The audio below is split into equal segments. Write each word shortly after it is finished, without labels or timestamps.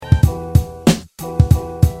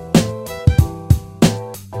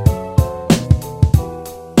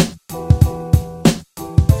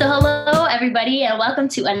everybody, and welcome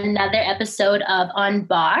to another episode of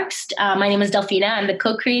Unboxed. My name is Delphina. I'm the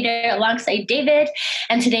co-creator alongside David,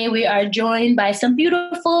 and today we are joined by some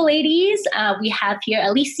beautiful ladies. We have here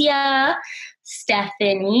Alicia,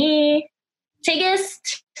 Stephanie,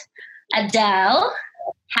 Tigist, Adele,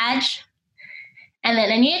 Haj, and then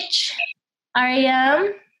Anich,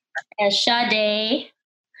 Ariam, and Sade,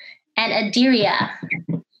 and Adiria.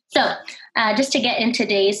 So, just to get in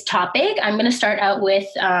today's topic, I'm going to start out with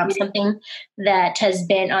something that has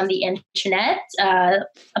been on the internet, a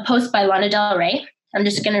post by Lana Del Rey. I'm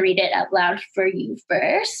just going to read it out loud for you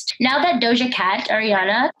first. Now that Doja Cat,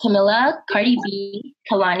 Ariana, Camila, Cardi B,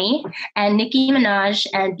 Kalani, and Nicki Minaj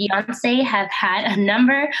and Beyonce have had a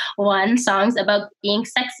number one songs about being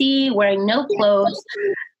sexy, wearing no clothes,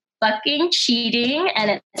 fucking, cheating,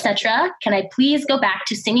 and etc. Can I please go back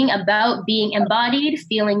to singing about being embodied,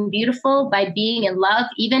 feeling beautiful by being in love,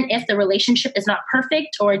 even if the relationship is not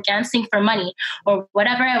perfect, or dancing for money, or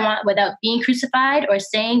whatever I want without being crucified or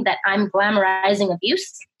saying that I'm glamorizing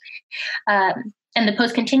abuse? And the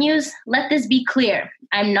post continues, let this be clear.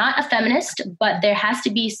 I'm not a feminist, but there has to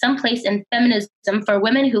be some place in feminism for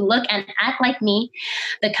women who look and act like me,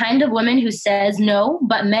 the kind of woman who says no,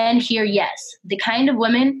 but men hear yes, the kind of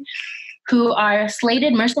women who are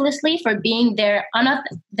slated mercilessly for being their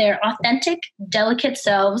authentic, delicate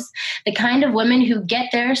selves, the kind of women who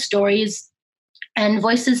get their stories and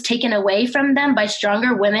voices taken away from them by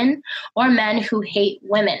stronger women or men who hate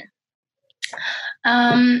women.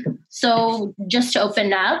 So just to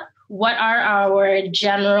open up, what are our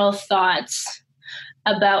general thoughts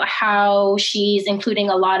about how she's including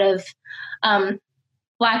a lot of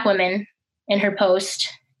Black women in her post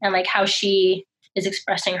and like how she is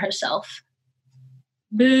expressing herself?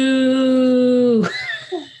 Boo!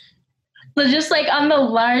 So just like on the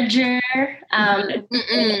larger, like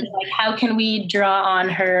how can we draw on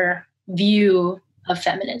her view of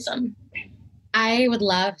feminism? I would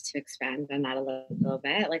love to expand on that a little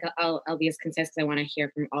bit. Like I'll be as concise because I want to hear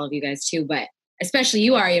from all of you guys too, but especially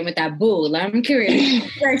you, Arian, with that boo. I'm curious.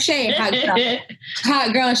 Shay,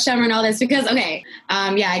 hot girl, Summer, and all this because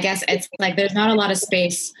I guess it's like there's not a lot of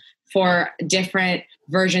space for different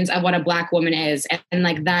versions of what a Black woman is, and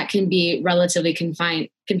like that can be relatively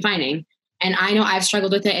confining. And I know I've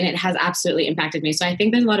struggled with it, and it has absolutely impacted me. So I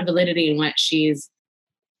think there's a lot of validity in what she's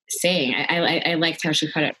saying. I liked how she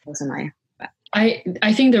put it personally.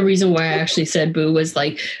 I think the reason why I actually said boo was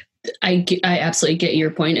like, I absolutely get your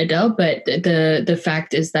point, Adele, but the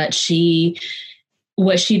fact is that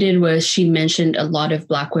what she did was she mentioned a lot of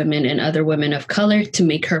Black women and other women of color to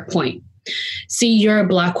make her point. See, you're a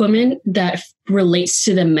Black woman that relates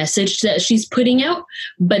to the message that she's putting out,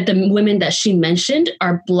 but the women that she mentioned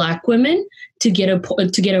are Black women to get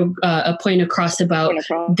a point across about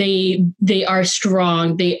they are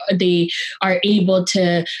strong, they are able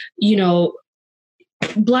to,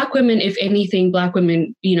 Black women, if anything, Black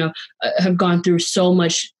women, have gone through so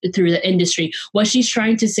much through the industry. What she's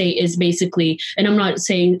trying to say is basically, and I'm not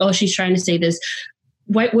saying, she's trying to say this,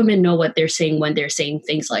 white women know what they're saying when they're saying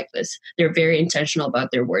things like this. They're very intentional about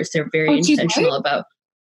their words. They're very intentional about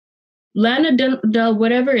Lana Del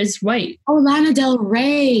whatever is white. Oh, Lana Del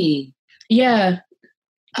Rey. Yeah.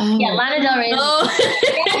 Oh. Yeah, Lana Del Rey.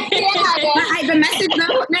 The message,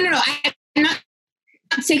 no. I'm not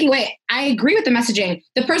taking away. I agree with the messaging.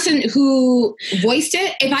 The person who voiced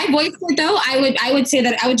it, if I voiced it though, I would say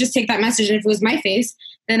that I would just take that message. And if it was my face,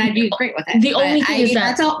 then I'd be great with it. The only thing is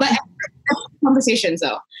that's all. But conversations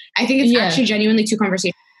though, I think it's actually genuinely two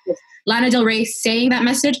conversations. Lana Del Rey saying that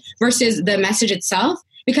message versus the message itself,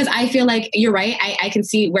 because I feel like you're right. I can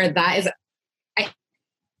see where that is.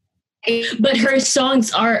 But her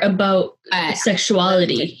songs are about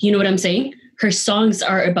sexuality. You know what I'm saying? Her songs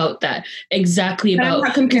are about that. Exactly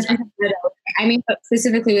about. I mean,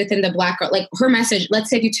 specifically within the Black girl, like her message,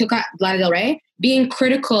 let's say if you took out Lana Del Rey, being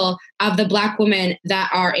critical of the Black women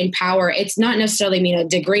that are in power, it's not necessarily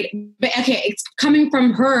degrade, but okay, it's coming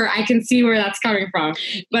from her. I can see where that's coming from.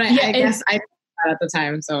 But I guess I at the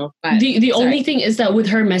time. So but, the only thing is that with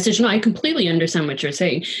her message, no, I completely understand what you're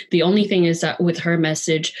saying. The only thing is that with her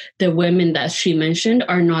message, the women that she mentioned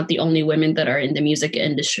are not the only women that are in the music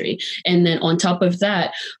industry. And then on top of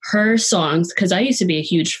that, her songs, because I used to be a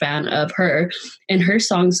huge fan of her, and her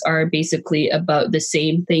songs are basically about the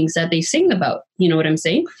same things that they sing about. You know what I'm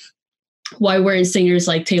saying? Why weren't singers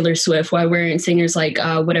like Taylor Swift? Why weren't singers like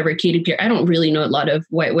Katy Perry? I don't really know a lot of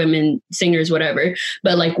white women singers, whatever,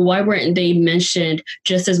 but like why weren't they mentioned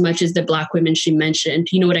just as much as the Black women she mentioned?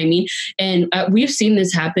 You know what I mean? And we've seen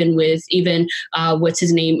this happen with even what's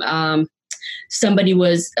his name? somebody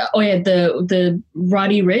was, the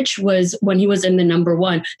Roddy Ricch was when he was in the number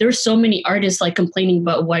one. There were so many artists like complaining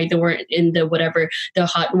about why they weren't in the whatever, the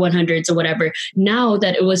Hot 100s or whatever. Now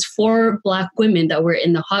that it was 4 Black women that were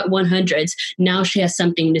in the Hot 100s, now she has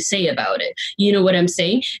something to say about it. You know what I'm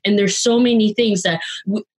saying? And there's so many things that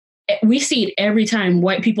we see it every time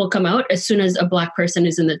white people come out as soon as a Black person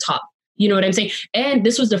is in the top. You know what I'm saying? And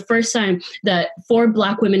this was the first time that 4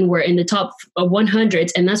 Black women were in the top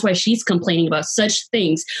 100s. And that's why she's complaining about such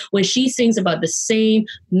things. When she sings about the same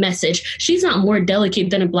message, she's not more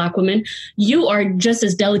delicate than a Black woman. You are just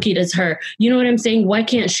as delicate as her. You know what I'm saying? Why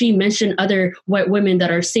can't she mention other white women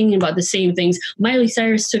that are singing about the same things? Miley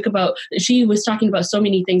Cyrus she was talking about so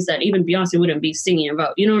many things that even Beyonce wouldn't be singing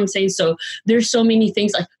about. You know what I'm saying? So there's so many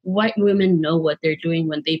things, like white women know what they're doing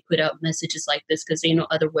when they put out messages like this because they know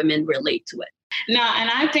other women relate to it. No, and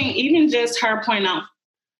I think even just her point out,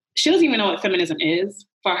 she doesn't even know what feminism is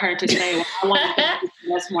for her to say, well, I want something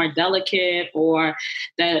that's more delicate or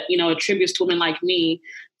that, attributes to women like me.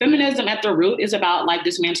 Feminism at the root is about like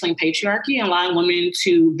dismantling patriarchy and allowing women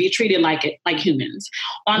to be treated like humans.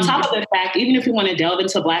 On top of the fact, even if we want to delve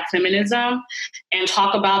into Black feminism and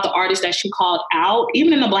talk about the artists that she called out,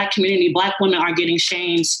 even in the Black community, Black women are getting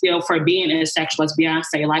shamed still for being as sexual as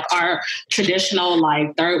Beyonce. Like our traditional,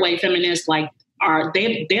 like third wave feminists, like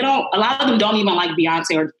they don't, a lot of them don't even like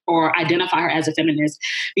Beyonce or identify her as a feminist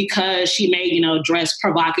because she may, dress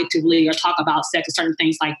provocatively or talk about sex and certain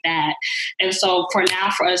things like that. And so for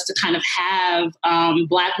us to kind of have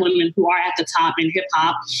Black women who are at the top in hip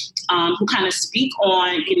hop, who kind of speak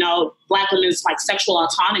on, Black women's like sexual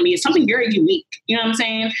autonomy is something very unique. You know what I'm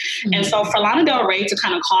saying? Mm-hmm. And so for Lana Del Rey to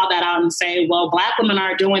kind of call that out and say, well, Black women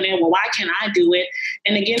are doing it. Well, why can't I do it?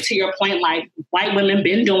 And again, to your point, like white women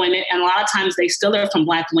been doing it. And a lot of times they still are from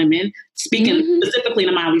Black women, speaking specifically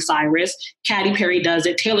to Miley Cyrus. Katy Perry does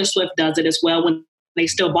it. Taylor Swift does it as well when they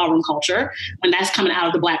still ballroom culture, when that's coming out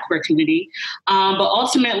of the Black queer community. But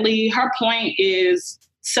ultimately, her point is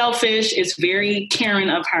selfish. It's very caring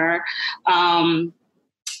of her.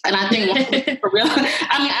 And I think for real,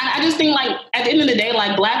 I just think like at the end of the day,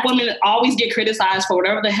 like Black women always get criticized for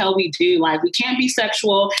whatever the hell we do. Like we can't be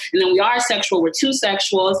sexual and then we are sexual. We're too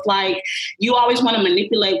sexual. It's like you always want to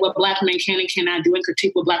manipulate what Black women can and cannot do and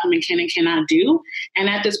critique what Black women can and cannot do. And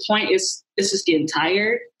at this point, it's just getting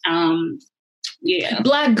tired. Yeah.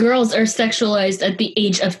 Black girls are sexualized at the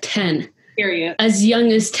age of 10. Period. As young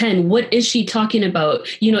as 10. What is she talking about?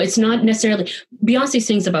 It's not necessarily... Beyonce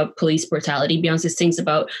sings about police brutality. Beyonce sings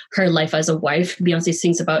about her life as a wife. Beyonce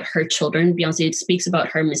sings about her children. Beyonce speaks about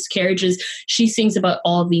her miscarriages. She sings about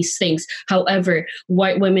all these things. However,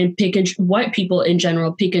 white people in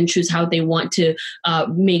general pick and choose how they want to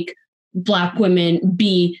make Black women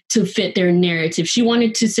be to fit their narrative. She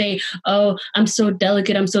wanted to say, oh, I'm so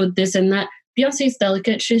delicate. I'm so this and that. Beyonce's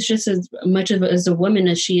delicate. She's just as much as a woman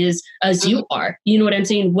as she is, as you are. You know what I'm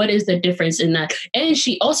saying? What is the difference in that? And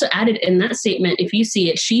she also added in that statement, if you see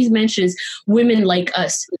it, she mentions women like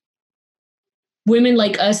us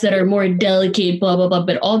that are more delicate, blah, blah, blah.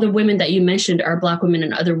 But all the women that you mentioned are Black women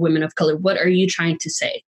and other women of color. What are you trying to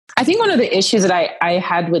say? I think one of the issues that I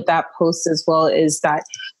had with that post as well is that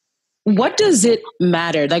what does it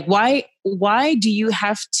matter? Like, why do you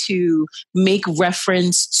have to make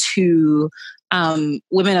reference to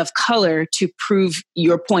women of color to prove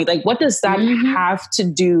your point? Like, what does that have to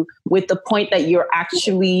do with the point that you're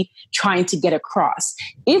actually trying to get across?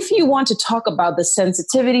 If you want to talk about the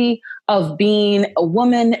sensitivity of being a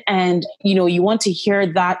woman and, you want to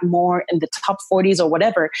hear that more in the top 40s or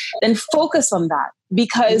whatever, then focus on that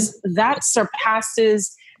because that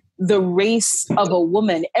surpasses the race of a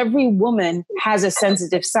woman. Every woman has a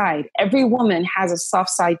sensitive side. Every woman has a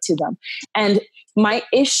soft side to them. And my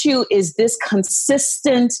issue is this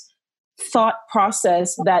consistent thought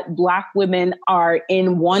process that Black women are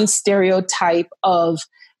in one stereotype of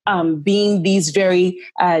being these very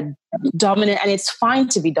dominant, and it's fine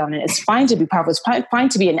to be dominant. It's fine to be powerful. It's fine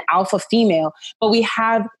to be an alpha female, but we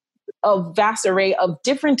have a vast array of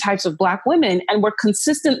different types of Black women, and we're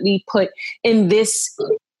consistently put in this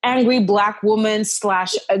angry Black woman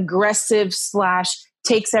 / aggressive /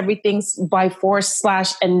 takes everything by force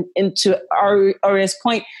 / and into Aria's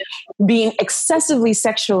point, being excessively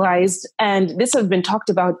sexualized. And this has been talked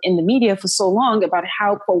about in the media for so long about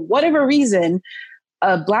how, for whatever reason,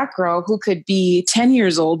 a Black girl who could be 10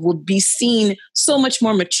 years old would be seen so much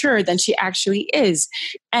more mature than she actually is.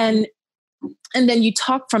 And then you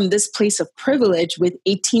talk from this place of privilege with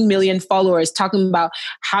 18 million followers talking about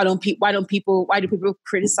why do people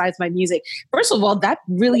criticize my music? First of all, that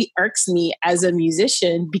really irks me as a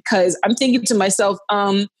musician because I'm thinking to myself,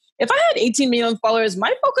 If I had 18 million followers,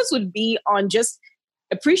 my focus would be on just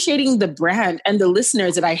appreciating the brand and the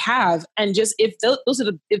listeners that I have. And just if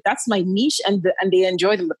if that's my niche and they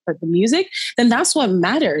enjoy the music, then that's what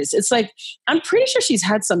matters. It's like, I'm pretty sure she's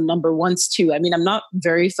had some number ones too. I mean, I'm not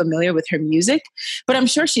very familiar with her music, but I'm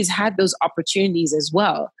sure she's had those opportunities as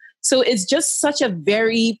well. So it's just such a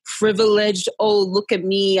very privileged, oh, look at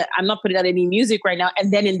me, I'm not putting out any music right now.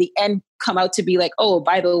 And then in the end come out to be like, oh,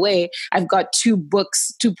 by the way, I've got 2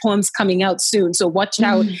 poems coming out soon. So watch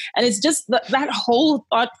out. And it's just that whole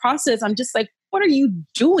thought process. I'm just like, what are you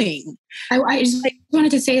doing? I just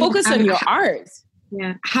wanted to say, focus on your art.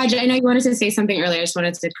 Yeah. Haj, I know you wanted to say something earlier. I just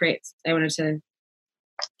wanted to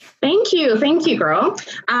Thank you, girl.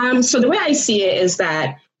 So the way I see it is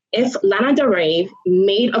that if Lana Del Rey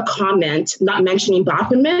made a comment not mentioning Black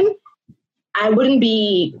women, I wouldn't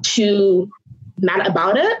be too mad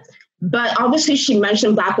about it. But obviously she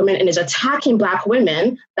mentioned Black women and is attacking Black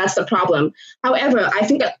women. That's the problem. However, I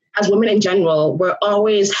think that as women in general, we're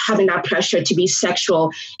always having that pressure to be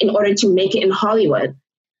sexual in order to make it in Hollywood.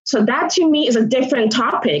 So that to me is a different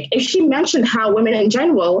topic. If she mentioned how women in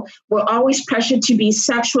general were always pressured to be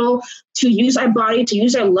sexual, to use our body, to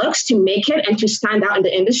use our looks, to make it and to stand out in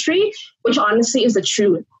the industry, which honestly is the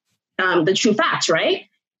true fact, right?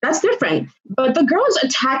 That's different. But the girl is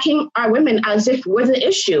attacking our women as if we're the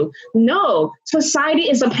issue. No, society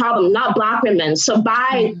is the problem, not Black women. So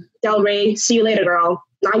bye, Del Rey. See you later, girl.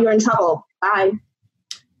 Now you're in trouble. Bye.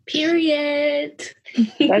 Period.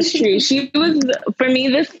 That's true. She was, for me,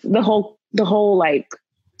 the whole like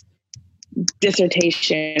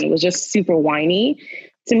dissertation was just super whiny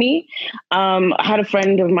to me. I had a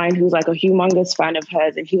friend of mine who's like a humongous fan of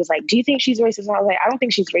hers, and he was like, do you think she's racist? And I was like, I don't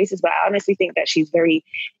think she's racist, but I honestly think that she's very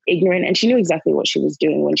ignorant, and she knew exactly what she was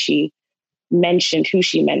doing when she mentioned who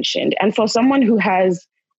she mentioned. And for someone who has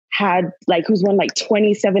had like, who's won like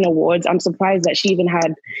 27 awards, I'm surprised that she even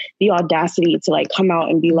had the audacity to like come out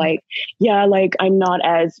and be like, yeah, like I'm not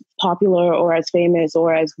as popular or as famous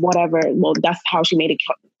or as whatever. Well, that's how she made it.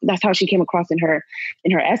 That's how she came across in her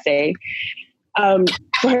essay. For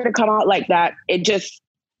her to come out like that, it just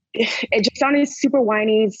sounded super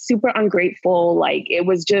whiny, super ungrateful. Like it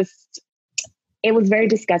was very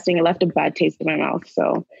disgusting. It left a bad taste in my mouth.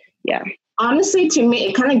 So yeah. Honestly, to me,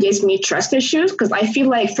 it kind of gives me trust issues because I feel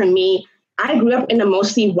like for me, I grew up in a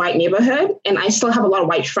mostly white neighborhood and I still have a lot of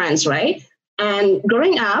white friends, right? And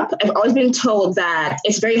growing up, I've always been told that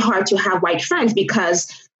it's very hard to have white friends because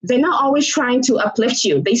they're not always trying to uplift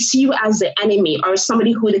you. They see you as the enemy or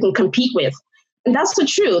somebody who they can compete with. And that's the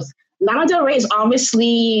truth. Lana Del Rey is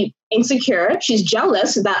obviously insecure. She's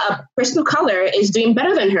jealous that a person of color is doing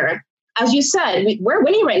better than her. As you said, we're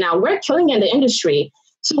winning right now. We're killing in the industry.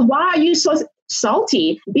 So why are you so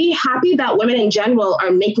salty? Be happy that women in general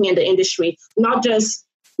are making in the industry, not just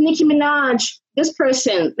Nicki Minaj, this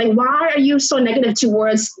person. Like, why are you so negative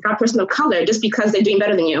towards that person of color just because they're doing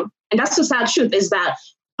better than you? And that's the sad truth is that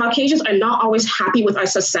Caucasians are not always happy with our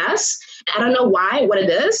success. I don't know why, what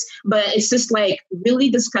it is, but it's just like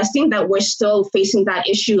really disgusting that we're still facing that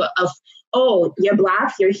issue of, oh, you're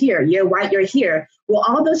Black, you're here. You're white, you're here. We're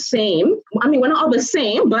all the same. I mean, we're not all the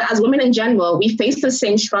same, but as women in general, we face the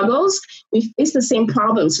same struggles. We face the same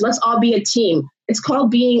problems. So let's all be a team. It's called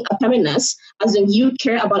being a feminist, as in you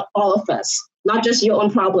care about all of us, not just your own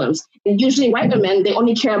problems. And usually white women, they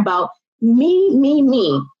only care about me.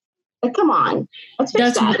 Like, come on. Let's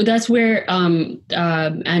fix that. That's where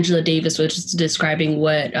Angela Davis was describing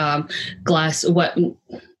what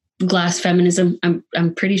glass feminism.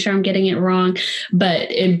 I'm pretty sure I'm getting it wrong,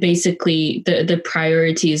 but it basically the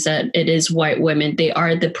priorities that it is white women, they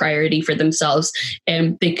are the priority for themselves,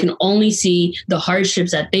 and they can only see the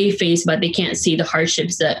hardships that they face, but they can't see the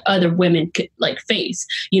hardships that other women could like face.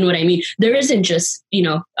 You know what I mean? There isn't just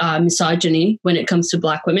misogyny when it comes to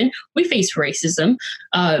Black women. We face racism.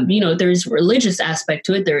 There's religious aspect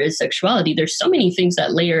to it. There is sexuality. There's so many things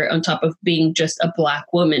that layer on top of being just a Black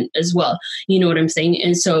woman as well. You know what I'm saying?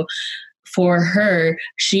 And so for her,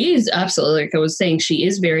 she is absolutely, like I was saying, she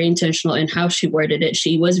is very intentional in how she worded it.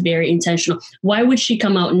 She was very intentional. Why would she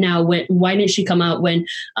come out now? Why didn't she come out when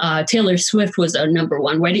Taylor Swift was on number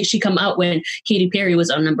one? Why didn't she come out when Katy Perry was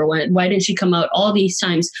on number one? Why didn't she come out all these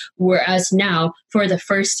times? Whereas now, for the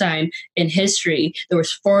first time in history, there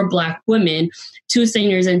was 4 Black women, 2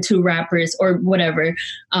 singers and 2 rappers or whatever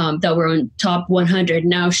that were on top 100.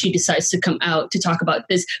 Now she decides to come out to talk about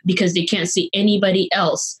this because they can't see anybody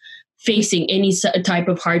else facing any type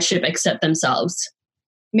of hardship except themselves.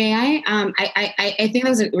 May I? I think that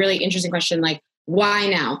was a really interesting question. Like, why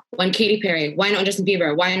now? When Katy Perry? Why not Justin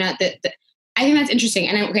Bieber? Why not I think that's interesting.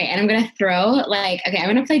 And I'm going to throw I'm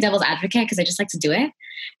going to play devil's advocate because I just like to do it.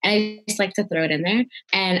 And I just like to throw it in there.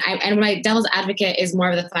 And my devil's advocate is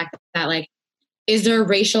more of the fact that like, is there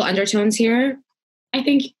racial undertones here? I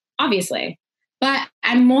think obviously, but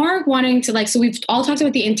I'm more wanting to so we've all talked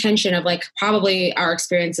about the intention of like probably our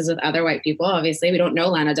experiences with other white people. Obviously we don't know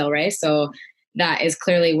Lana Del Rey. So that is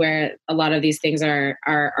clearly where a lot of these things are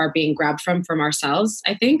being grabbed from ourselves,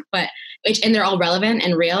 I think, and they're all relevant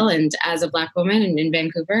and real. And as a Black woman in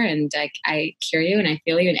Vancouver, and I hear you and I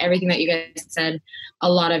feel you, and everything that you guys said, a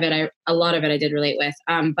lot of it I did relate with.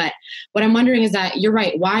 But what I'm wondering is that you're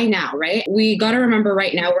right. Why now, right? We got to remember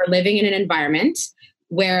right now we're living in an environment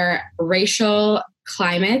where racial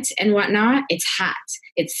climate and whatnot, it's hot,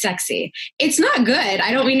 it's sexy. It's not good.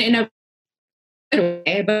 I don't mean in a good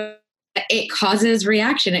way, but it causes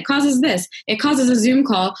reaction. It causes this. It causes a Zoom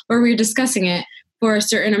call where we're discussing it for a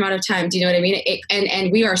certain amount of time. Do you know what I mean?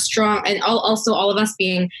 And we are strong. And also all of us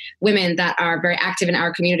being women that are very active in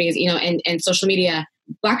our communities, and social media,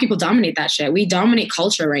 Black people dominate that shit. We dominate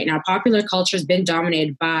culture right now. Popular culture has been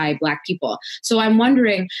dominated by Black people. So I'm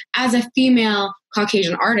wondering, as a female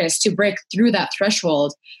Caucasian artist, to break through that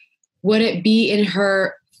threshold, would it be in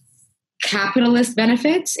her capitalist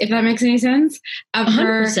benefits, if that makes any sense, of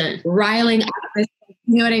 100%. Her riling up this,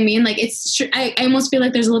 you know what I mean? Like I almost feel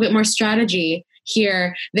like there's a little bit more strategy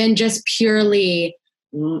here than just purely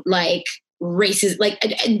like racist. Like,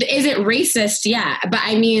 is it racist? Yeah. But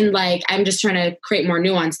I mean, like, I'm just trying to create more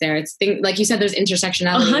nuance there. It's like you said, there's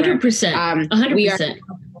intersectionality. 100%. 100%.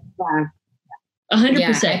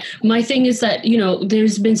 100%. My thing is that,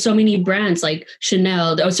 there's been so many brands like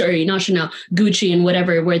Chanel, not Chanel, Gucci and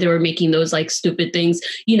whatever, where they were making those like stupid things,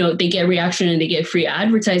 they get reaction and they get free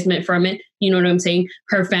advertisement from it. You know what I'm saying?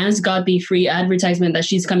 Her fans got the free advertisement that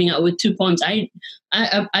she's coming out with 2 poems. I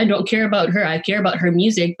don't care about her. I care about her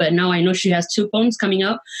music, but now I know she has 2 poems coming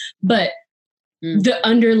out. But the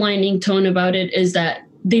underlining tone about it is that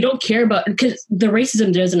they don't care about, because the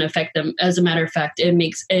racism doesn't affect them. As a matter of fact,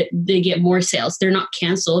 they get more sales. They're not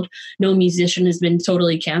canceled. No musician has been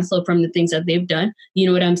totally canceled from the things that they've done. You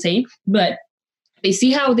know what I'm saying? But they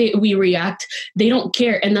see how we react. They don't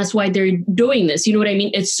care. And that's why they're doing this. You know what I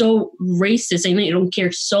mean? It's so racist and they don't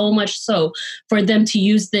care so much so for them to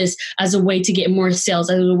use this as a way to get more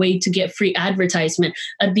sales, as a way to get free advertisement.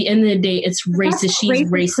 At the end of the day, it's racist. She's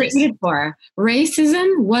racist.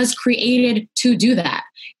 Racism was created to do that.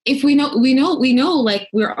 If we know, like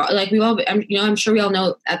I'm sure we all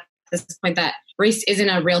know at this point that race isn't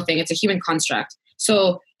a real thing. It's a human construct.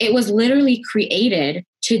 So it was literally created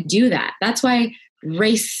to do that. That's why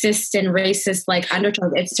racist like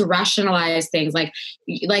undertones, it's to rationalize things like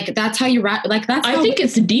that's how you I think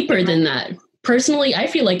it's deeper than that. Personally, I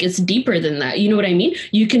feel like it's deeper than that. You know what I mean?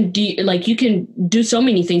 You can do so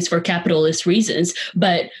many things for capitalist reasons,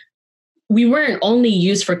 but we weren't only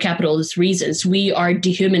used for capitalist reasons. We are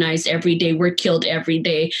dehumanized every day. We're killed every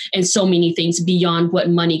day, and so many things beyond what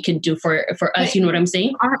money can do for us. You know what I'm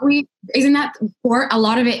saying? Aren't we? Isn't that for a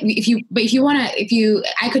lot of it?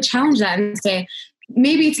 I could challenge that and say,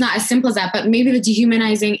 maybe it's not as simple as that, but maybe the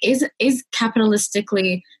dehumanizing is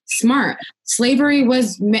capitalistically smart. Slavery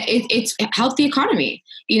it's helped the economy.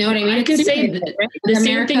 You know what I mean? I could say the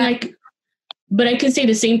same thing. But I could say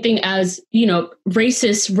the same thing as,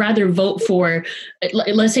 racists rather vote for,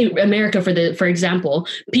 let's say America, for example,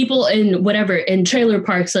 people in trailer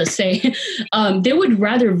parks, let's say, they would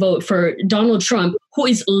rather vote for Donald Trump, who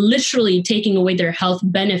is literally taking away their health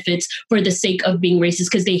benefits for the sake of being racist,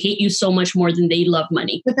 because they hate you so much more than they love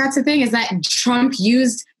money. But that's the thing, is that Trump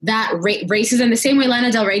used that racism the same way Lana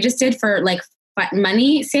Del Rey just did for like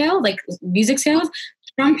money sale, like music sales.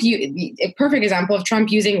 A perfect example of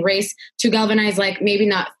Trump using race to galvanize, like, maybe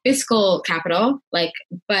not fiscal capital, but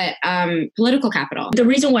political capital. The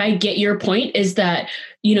reason why I get your point is that,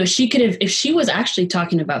 she could have, if she was actually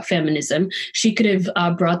talking about feminism, she could have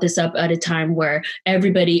brought this up at a time where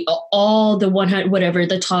everybody, all the 100, whatever,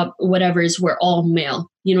 the top whatevers were all male.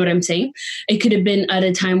 You know what I'm saying? It could have been at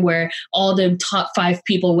a time where all the top 5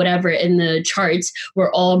 people, whatever, in the charts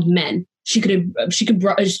were all men.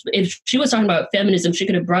 If she was talking about feminism, she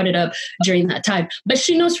could have brought it up during that time. But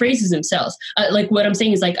she knows racism sells. What I'm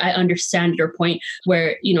saying is, I understand your point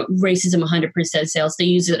where, racism 100% sells. They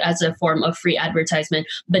use it as a form of free advertisement.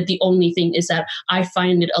 But the only thing is that I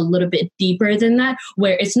find it a little bit deeper than that,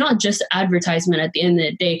 where it's not just advertisement at the end of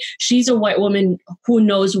the day. She's a white woman who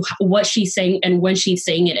knows what she's saying and when she's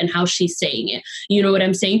saying it and how she's saying it. You know what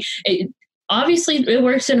I'm saying? obviously it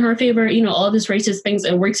works in her favor, all these racist things,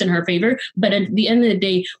 it works in her favor. But at the end of the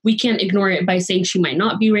day, we can't ignore it by saying she might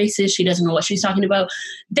not be racist. She doesn't know what she's talking about.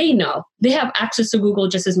 They know. They have access to Google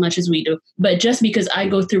just as much as we do. But just because I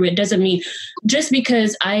go through it doesn't mean, just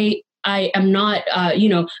because I am not,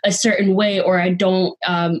 a certain way, or I don't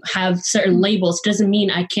have certain labels, doesn't mean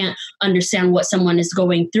I can't understand what someone is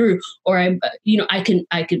going through, or I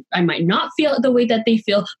might not feel the way that they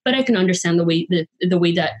feel, but I can understand the way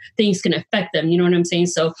that things can affect them. You know what I'm saying?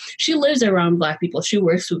 So she lives around Black people. She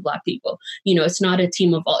works with Black people. It's not a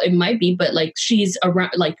team of all. It might be, but like she's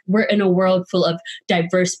around. Like we're in a world full of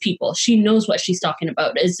diverse people. She knows what she's talking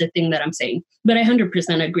about. Is the thing that I'm saying. But I 100%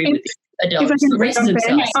 agree with you. Adults, racism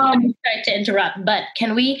sells. Sorry to interrupt, but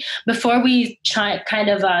can we, before we kind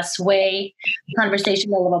of sway the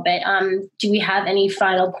conversation a little bit, do we have any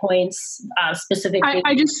final points specifically?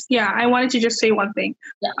 I wanted to just say one thing.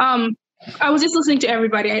 Yeah. I was just listening to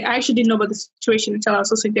everybody. I actually didn't know about the situation until I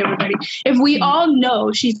was listening to everybody. If we all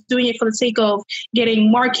know she's doing it for the sake of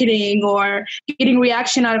getting marketing or getting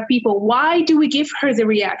reaction out of people, why do we give her the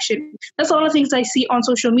reaction? That's a lot of things I see on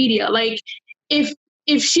social media. Like,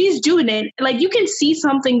 if she's doing it, like you can see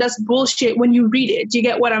something that's bullshit when you read it. Do you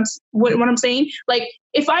get what I'm saying? Like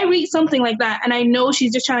if I read something like that and I know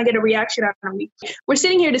she's just trying to get a reaction out of me, we're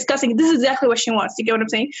sitting here discussing, this is exactly what she wants. Do you get what I'm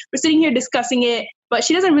saying? We're sitting here discussing it, but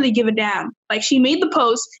she doesn't really give a damn. Like she made the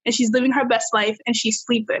post and she's living her best life and she's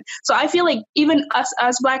sleeping. So I feel like even us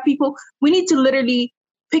as Black people, we need to literally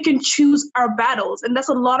pick and choose our battles. And that's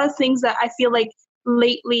a lot of things that I feel like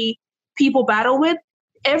lately people battle with.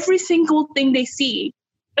 Every single thing they see,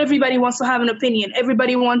 everybody wants to have an opinion.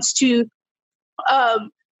 Everybody wants to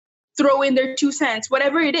throw in their 2 cents,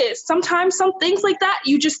 whatever it is. Sometimes some things like that,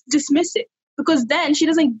 you just dismiss it because then she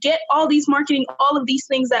doesn't get all these marketing, all of these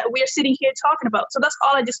things that we're sitting here talking about. So that's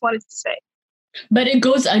all I just wanted to say. But it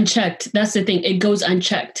goes unchecked. That's the thing. It goes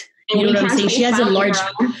unchecked. You know what I'm saying? She has a large,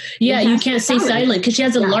 you can't stay silent because she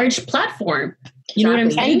has a large platform. You know what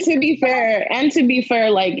I'm saying? And to be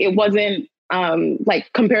fair, like it wasn't,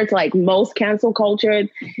 like compared to like most cancel culture,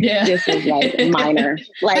 this is like minor.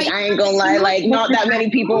 Like I ain't gonna lie, like not that many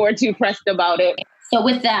people were too pressed about it. So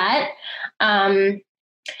with that, I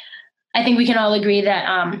think we can all agree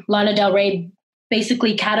that Lana Del Rey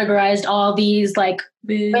basically categorized all these like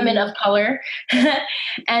women of color,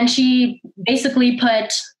 and she basically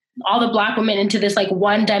put all the Black women into this like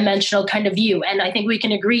one-dimensional kind of view. And I think we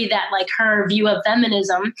can agree that like her view of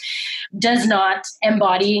feminism does not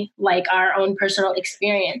embody like our own personal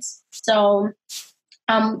experience. So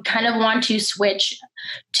kind of want to switch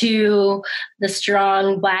to the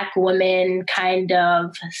strong Black woman kind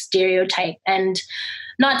of stereotype, and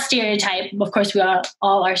not stereotype. Of course, we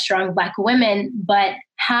all are strong Black women, but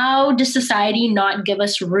how does society not give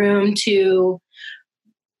us room to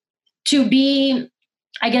be,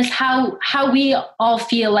 I guess, how we all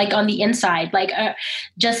feel like on the inside, like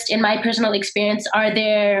just in my personal experience,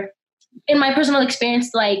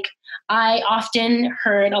 like I often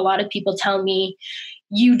heard a lot of people tell me,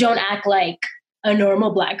 you don't act like a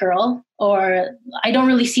normal Black girl, or I don't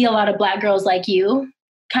really see a lot of Black girls like you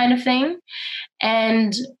kind of thing.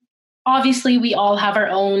 And obviously we all have our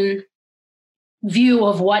own view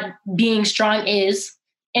of what being strong is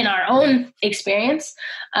in our own experience.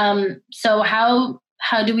 So how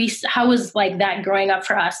was like that growing up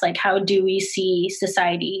for us? Like, how do we see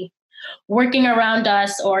society working around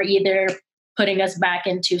us or either putting us back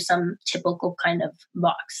into some typical kind of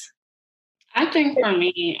box? I think for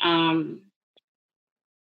me,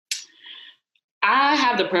 I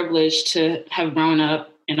have the privilege to have grown up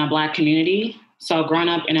in a Black community. So growing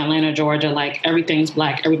up in Atlanta, Georgia, like everything's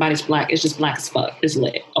Black, everybody's Black, it's just Black as fuck, it's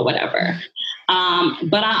lit or whatever.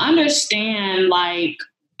 But I understand like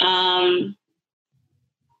my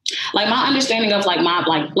understanding of like my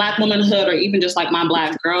like Black womanhood or even just like my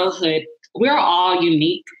Black girlhood, we're all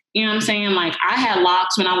unique. You know what I'm saying? Like I had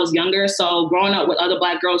locks when I was younger. So growing up with other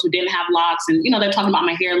Black girls who didn't have locks and, they're talking about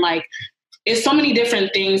my hair, like it's so many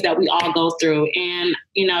different things that we all go through. And,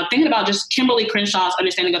 thinking about just Kimberly Crenshaw's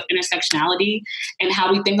understanding of intersectionality and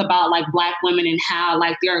how we think about like Black women and how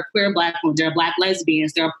like there are queer Black women, there are Black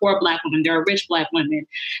lesbians, there are poor Black women, there are rich Black women.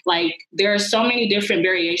 Like there are so many different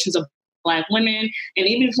variations of Black women, and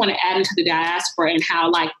even if you want to add into the diaspora and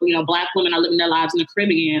how like, Black women are living their lives in the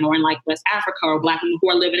Caribbean or in like West Africa, or Black women who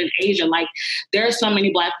are living in Asia, like there are so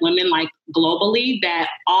many Black women like globally that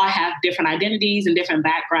all have different identities and different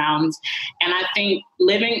backgrounds. And I think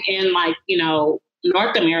living in like,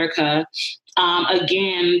 North America,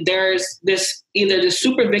 again, there's this either the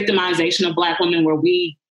super victimization of Black women where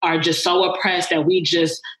we are just so oppressed that we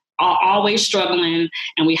just are always struggling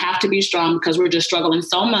and we have to be strong because we're just struggling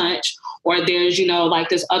so much. or there's, like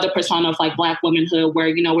this other persona of like Black womanhood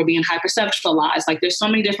where, we're being hypersexualized. Like there's so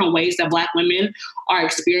many different ways that Black women are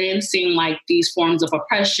experiencing like these forms of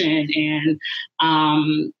oppression.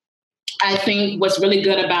 And I think what's really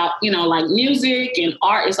good about, like music and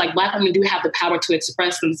art is like Black women do have the power to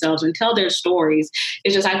express themselves and tell their stories.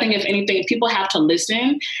 It's just, I think if anything, people have to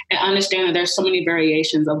listen and understand that there's so many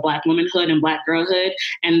variations of Black womanhood and Black girlhood,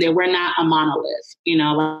 and that we're not a monolith,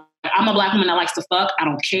 like, I'm a Black woman that likes to fuck. I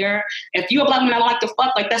don't care. If you're a Black woman that like to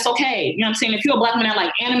fuck, like, that's okay. You know what I'm saying? If you're a Black woman that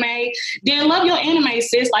like anime, then love your anime,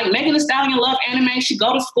 sis. Like, Megan Thee Stallion love anime. She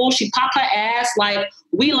go to school. She pop her ass. Like,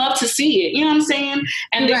 we love to see it. You know what I'm saying?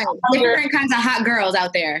 And right. Different kinds of hot girls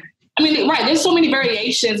out there. I mean, right. There's so many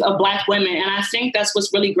variations of Black women. And I think that's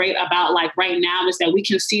what's really great about like right now is that we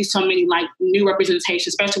can see so many like new representation,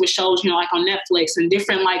 especially with shows, like on Netflix and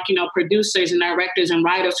different like, producers and directors and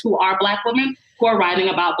writers who are Black women, who are writing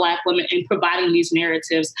about Black women and providing these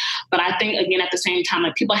narratives. But I think, again, at the same time,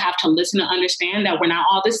 like people have to listen and understand that we're not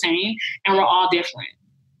all the same and we're all different.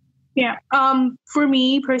 Yeah. For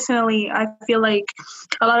me personally, I feel like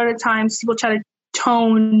a lot of the times people try to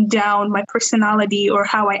tone down my personality or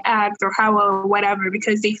how I act or how whatever,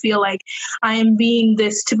 because they feel like I am being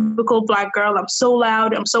this typical Black girl. I'm so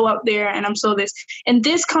loud, I'm so out there, and I'm so this. And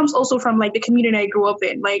this comes also from like the community I grew up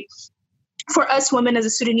in. Like for us women as a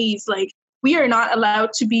Sudanese, like we are not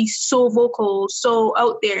allowed to be so vocal, so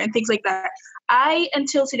out there and things like that. I,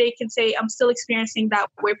 until today, can say I'm still experiencing that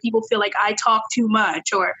where people feel like I talk too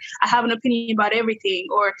much or I have an opinion about everything,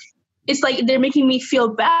 or it's like they're making me feel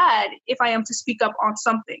bad if I am to speak up on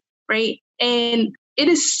something, right? And it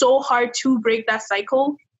is so hard to break that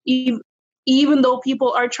cycle. Even though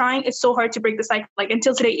people are trying, it's so hard to break the cycle. Like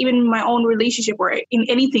until today, even in my own relationship or in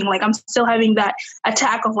anything, like I'm still having that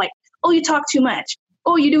attack of like, oh, you talk too much.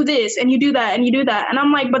 Oh, you do this and you do that and you do that. And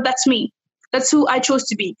I'm like, but that's me. That's who I chose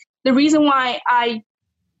to be. The reason why I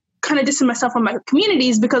kind of distance myself from my community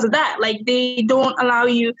is because of that. Like they don't allow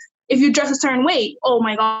you, if you dress a certain way, oh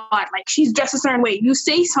my God, like she's dressed a certain way. You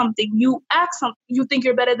say something, you act something, you think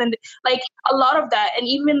you're better than, like a lot of that. And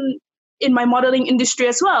even in my modeling industry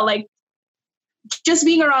as well, like just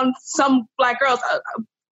being around some Black girls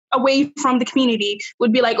away from the community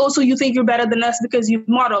would be like, oh, so you think you're better than us because you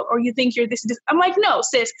model, or you think you're this. I'm like, no,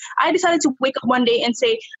 sis, I decided to wake up one day and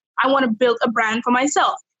say, I want to build a brand for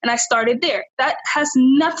myself. And I started there. That has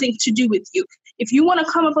nothing to do with you. If you want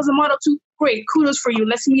to come up as a model too, great, kudos for you.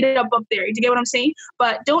 Let's meet it up there. Do you get what I'm saying?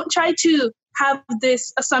 But don't try to have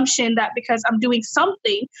this assumption that because I'm doing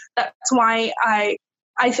something, that's why I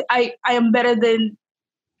am better than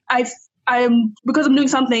because I'm doing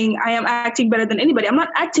something, I am acting better than anybody. I'm not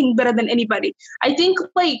acting better than anybody. I think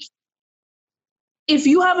like if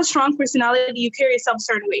you have a strong personality, you carry yourself a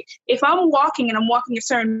certain way. If I'm walking a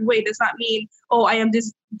certain way, does not mean, oh, I am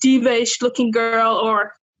this diva-ish looking girl,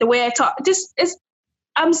 or the way I talk.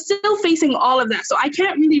 I'm still facing all of that. So I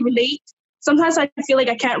can't really relate. Sometimes I feel like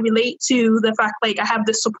I can't relate to the fact like I have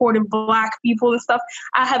this supportive Black people and stuff.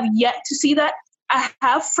 I have yet to see that. I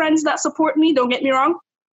have friends that support me, don't get me wrong.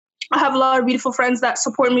 I have a lot of beautiful friends that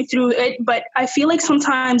support me through it, but I feel like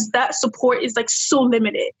sometimes that support is like so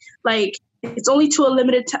limited. Like it's only to a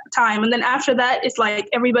limited time. And then after that, it's like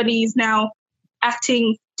everybody's now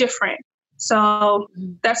acting different. So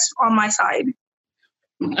that's on my side.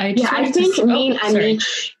 I think me and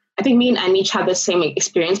Anish had the same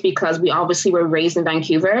experience because we obviously were raised in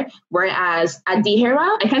Vancouver, whereas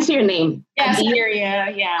Adihira, I can't say your name. Yeah.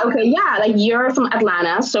 Okay, yeah, like you're from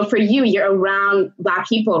Atlanta. So for you, you're around Black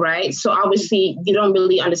people, right? So obviously you don't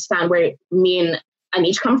really understand where me and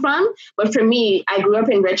Anish come from. But for me, I grew up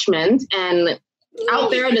in Richmond, and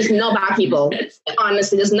out there's no Black people.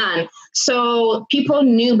 Honestly, there's none. So people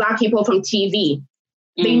knew Black people from TV.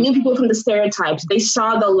 They knew people from the stereotypes. They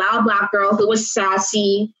saw the loud Black girl who was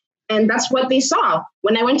sassy, and that's what they saw.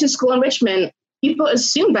 When I went to school in Richmond, people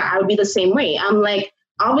assumed that I would be the same way. I'm like,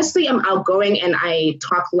 obviously I'm outgoing and I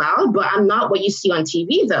talk loud, but I'm not what you see on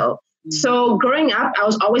TV though. So growing up, I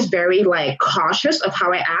was always very like cautious of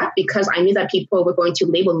how I act because I knew that people were going to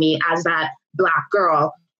label me as that Black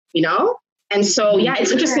girl, you know? And so, yeah,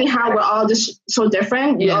 it's interesting how we're all just so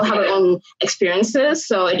different. We all have our own experiences.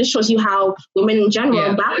 So it just shows you how women in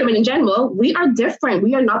general, Black women in general, we are different.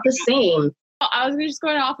 We are not the same. I was just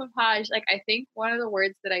going off of Haj. Like, I think one of the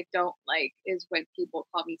words that I don't like is when people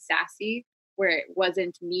call me sassy, where it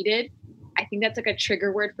wasn't needed. I think that's like a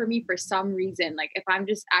trigger word for me for some reason. Like, if I'm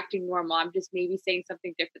just acting normal, I'm just maybe saying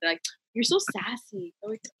something different. They're like, you're so sassy.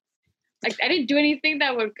 Like, I didn't do anything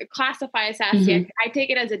that would classify as sassy. I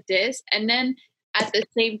take it as a diss. And then at the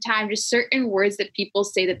same time, just certain words that people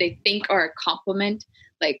say that they think are a compliment,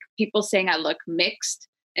 like people saying I look mixed.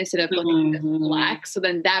 instead of looking at Black. So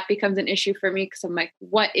then that becomes an issue for me because I'm like,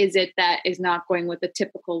 what is it that is not going with the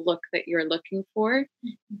typical look that you're looking for?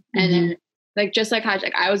 And then like, just like Haj,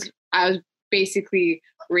 like I was basically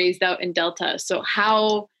raised out in Delta. So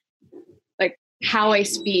how I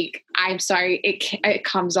speak, I'm sorry, it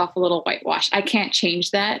comes off a little whitewashed. I can't change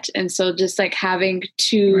that. And so just like having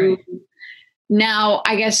to now,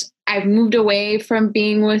 I guess I've moved away from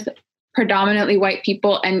being with predominantly white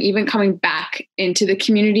people and even coming back into the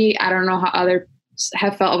community. I don't know how others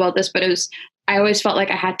have felt about this, but I always felt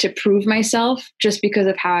like I had to prove myself just because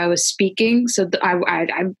of how I was speaking. So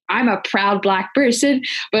I'm a proud Black person,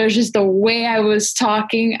 but it was just the way I was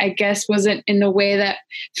talking, I guess, wasn't in the way that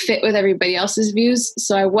fit with everybody else's views.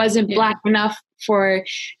 So I wasn't Black enough for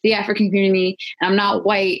the African community, and I'm not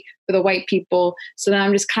white for the white people. So then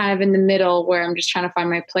I'm just kind of in the middle where I'm just trying to find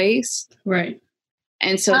my place. Right.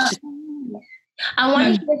 And so it's just, I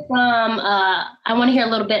want to hear a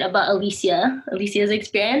little bit about Alicia's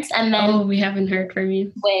experience, and then we haven't heard from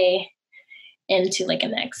you. Way into like a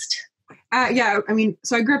next.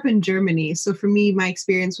 So I grew up in Germany. So for me, my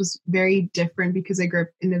experience was very different because I grew up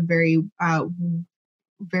in a very,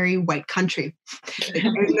 very white country. Like, I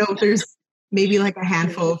know there's maybe like a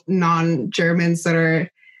handful of non-Germans that are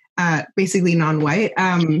basically non-white.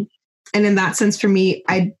 And in that sense, for me,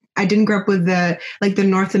 I didn't grow up with the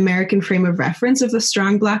North American frame of reference of the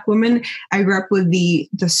strong Black woman. I grew up with the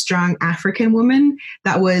strong African woman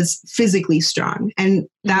that was physically strong. And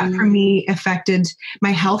that for me affected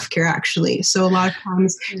my healthcare actually. So a lot of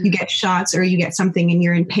times you get shots or you get something and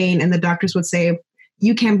you're in pain and the doctors would say,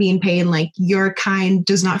 you can be in pain, like your kind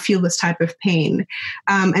does not feel this type of pain.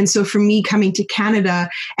 And so for me coming to Canada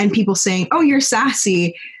and people saying, oh, you're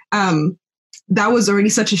sassy, that was already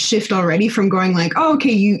such a shift already from going like, oh,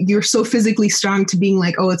 okay, you're so physically strong to being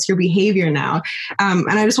like, oh, it's your behavior now. And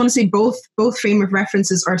I just want to say both frame of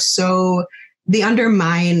references are they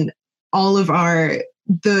undermine all of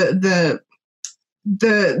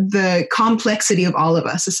the complexity of all of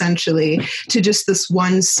us essentially to just this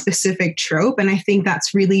one specific trope. And I think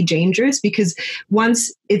that's really dangerous because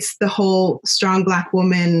once it's the whole strong Black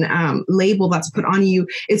woman label that's put on you,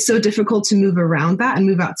 it's so difficult to move around that and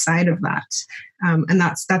move outside of that. And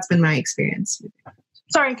that's been my experience.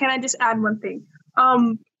 Sorry, can I just add one thing?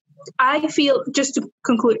 I feel, just to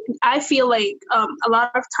conclude, I feel like a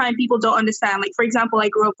lot of time people don't understand. Like, for example, I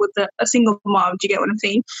grew up with a single mom. Do you get what I'm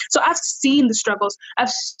saying? So I've seen the struggles.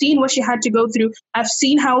 I've seen what she had to go through. I've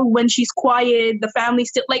seen how when she's quiet, the family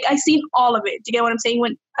still, like, I've seen all of it. Do you get what I'm saying?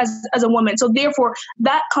 When as a woman. So therefore,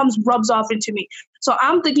 that rubs off into me. So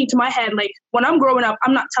I'm thinking to my head, like, when I'm growing up,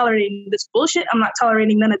 I'm not tolerating this bullshit. I'm not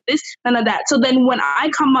tolerating none of this, none of that. So then when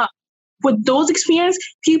I come up with those experiences,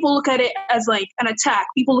 people look at it as like an attack.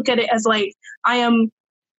 People look at it as like, I am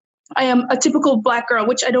a typical Black girl,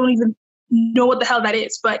 which I don't even know what the hell that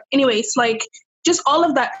is. But anyways, like, just all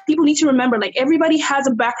of that, people need to remember, like, everybody has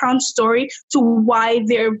a background story to why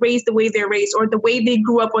they're raised the way they're raised, or the way they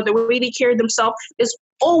grew up, or the way they carry themselves. There's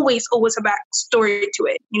always a backstory to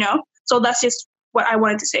it, you know? So that's just what I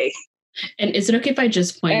wanted to say. And is it okay if I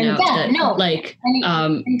just point out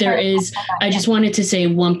there is, I just wanted to say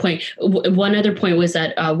one point. One other point was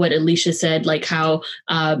that what Alicia said, like how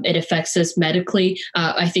it affects us medically.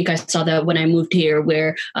 I think I saw that when I moved here,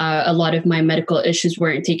 where a lot of my medical issues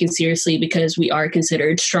weren't taken seriously because we are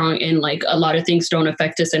considered strong and like a lot of things don't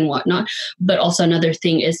affect us and whatnot. But also another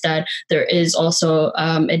thing is that there is also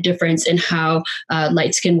a difference in how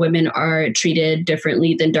light-skinned women are treated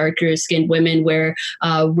differently than darker-skinned women, where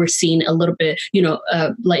we're seen a little bit,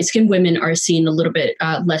 light-skinned women are seen a little bit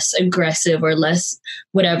less aggressive or less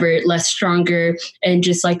stronger and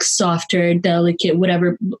just like softer, delicate,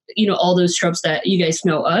 whatever, all those tropes that you guys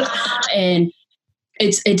know of. And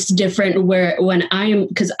it's different when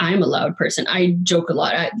because I'm a loud person. I joke a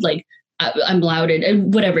lot. I'm loud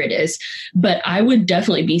and whatever it is, but I would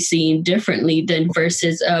definitely be seen differently than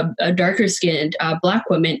versus a darker skinned Black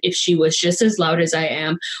woman if she was just as loud as I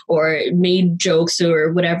am or made jokes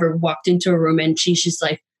or whatever, walked into a room and she's just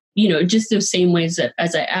like, just the same ways that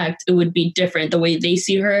as I act, it would be different. The way they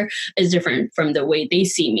see her is different from the way they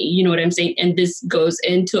see me. You know what I'm saying? And this goes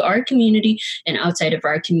into our community and outside of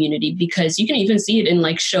our community, because you can even see it in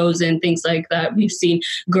like shows and things like that we've seen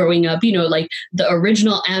growing up, like the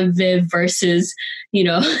original Aunt Viv versus,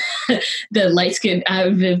 the light-skinned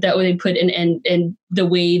Aunt Viv that they put in and the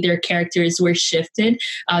way their characters were shifted,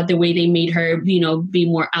 the way they made her, be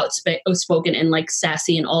more outspoken and like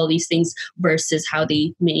sassy and all these things versus how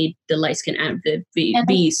they made the light-skinned Aunt Viv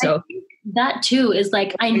be. So that too is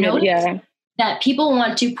like, I noticed that people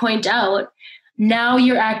want to point out, now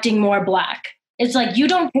you're acting more Black. It's like, you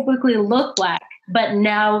don't typically look Black. but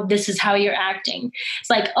now this is how you're acting. It's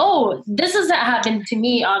like, oh, this has happened to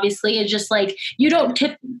me, obviously. It's just like, you don't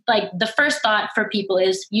like the first thought for people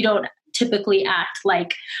is you don't typically act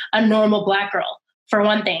like a normal Black girl. For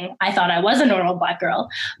one thing, I thought I was a normal Black girl.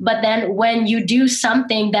 But then when you do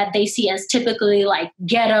something that they see as typically like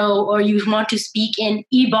ghetto, or you want to speak in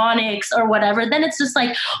Ebonics or whatever, then it's just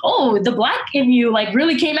like, oh, the Black in you like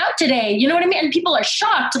really came out today. You know what I mean? And people are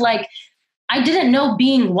shocked. Like, I didn't know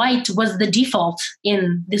being white was the default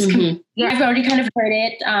in this community. I've already kind of heard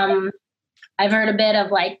it. I've heard a bit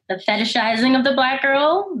of like the fetishizing of the Black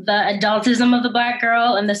girl, the adultism of the Black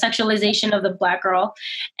girl, and the sexualization of the Black girl.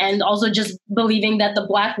 And also just believing that the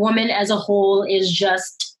Black woman as a whole is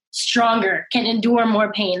just stronger, can endure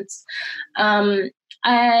more pains.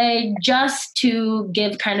 Just to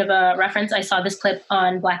give kind of a reference, I saw this clip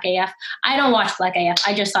on Black AF. I don't watch Black AF.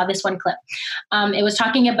 I just saw this one clip. It was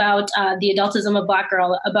talking about the adultism of Black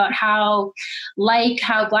girl, about how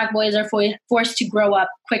Black boys are forced to grow up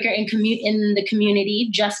quicker in the community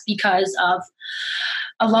just because of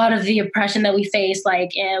a lot of the oppression that we face, like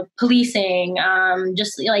policing,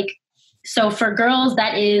 just like. So for girls,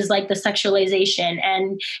 that is like the sexualization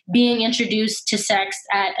and being introduced to sex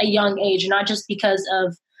at a young age, not just because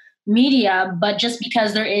of media, but just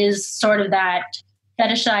because there is sort of that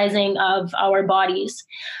fetishizing of our bodies.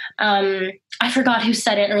 I forgot who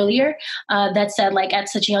said it earlier, that said like at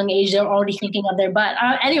such a young age, they're already thinking of their butt.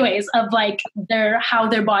 Anyways, of like how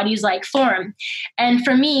their bodies like form. And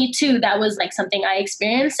for me too, that was like something I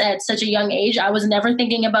experienced at such a young age. I was never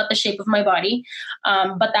thinking about the shape of my body,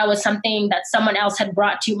 but that was something that someone else had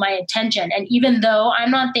brought to my attention. And even though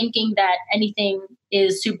I'm not thinking that anything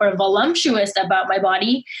is super voluptuous about my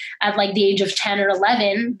body at like the age of 10 or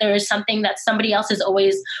 11, there is something that somebody else is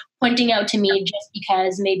always pointing out to me just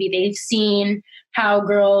because maybe they've seen how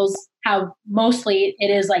mostly it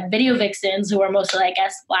is like video vixens who are mostly like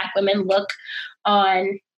as Black women look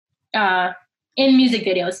on in music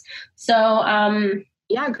videos. So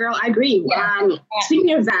yeah, girl, I agree.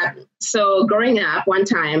 Speaking of that, so growing up one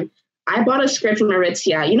time, I bought a skirt from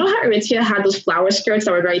Aritzia. You know how Aritzia had those flower skirts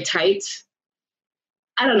that were very tight?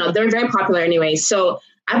 I don't know. They're very popular anyway. So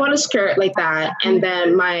I bought a skirt like that. And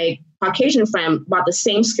then my Caucasian friend bought the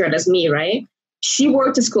same skirt as me, right? She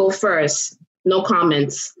wore to school first. No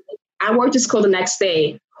comments. I wore to school the next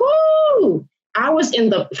day. Whoo! I was in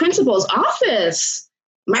the principal's office.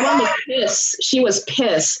 My mom was pissed. She was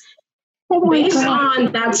pissed. Based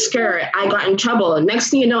on that skirt, I got in trouble.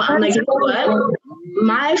 Next thing you know, I'm like, you know what?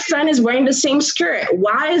 My friend is wearing the same skirt.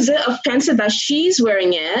 Why is it offensive that she's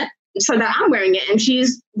wearing it so that I'm wearing it and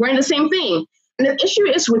she's wearing the same thing? And the issue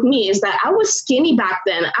is with me is that I was skinny back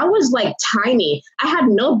then. I was like tiny. I had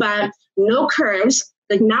no butt, no curves.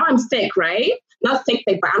 Like now I'm thick, right? Not thick,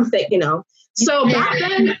 but I'm thick, you know. So back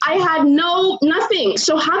then I had nothing.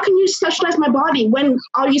 So how can you sexualize my body when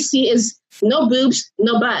all you see is no boobs,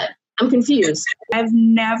 no butt? I'm confused. I've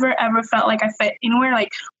never ever felt like I fit anywhere. Like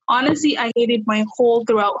honestly, I hated my whole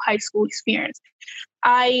throughout high school experience.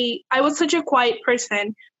 I was such a quiet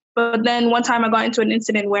person, but then one time I got into an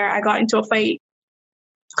incident where I got into a fight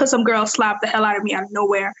because some girl slapped the hell out of me out of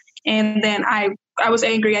nowhere. And then I was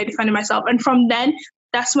angry. I defended myself. And from then,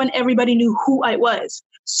 that's when everybody knew who I was.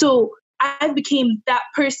 So I became that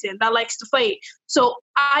person that likes to fight. So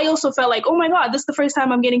I also felt like, oh my God, this is the first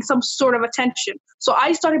time I'm getting some sort of attention. So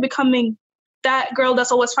I started becoming that girl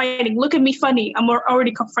that's always fighting. Look at me funny. I'm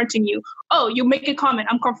already confronting you. Oh, you make a comment.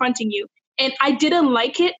 I'm confronting you. And I didn't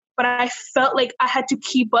like it, but I felt like I had to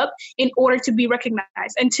keep up in order to be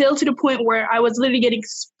recognized until to the point where I was literally getting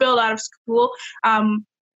expelled out of school. I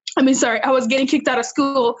was getting kicked out of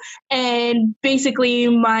school. And basically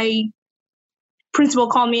my principal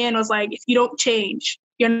called me in and was like, if you don't change,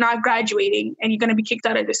 you're not graduating and you're going to be kicked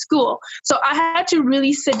out of the school. So I had to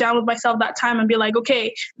really sit down with myself that time and be like,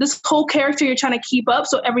 okay, this whole character you're trying to keep up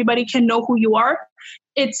so everybody can know who you are,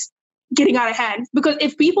 it's getting out of hand. Because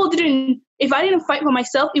if I didn't fight for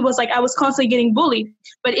myself, it was like I was constantly getting bullied.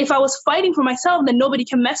 But if I was fighting for myself, then nobody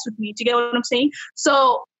can mess with me. Do you get what I'm saying?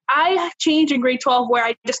 So I changed in grade 12 where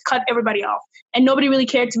I just cut everybody off and nobody really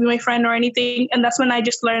cared to be my friend or anything. And that's when I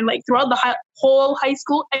just learned, like, throughout the whole high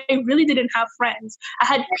school, I really didn't have friends. I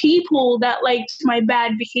had people that liked my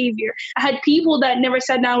bad behavior. I had people that never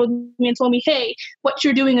sat down with me and told me, hey, what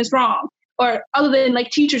you're doing is wrong. Or other than like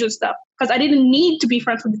teachers and stuff, because I didn't need to be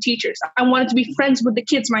friends with the teachers. I wanted to be friends with the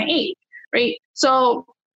kids my age, right? So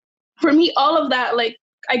for me, all of that, like,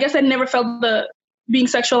 I guess I never felt the being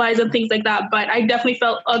sexualized and things like that, but I definitely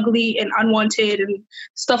felt ugly and unwanted and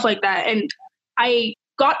stuff like that. And I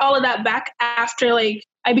got all of that back after like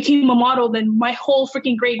I became a model, then my whole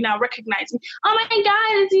freaking grade now recognized me. Oh my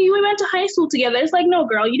God, we went to high school together. It's like, no,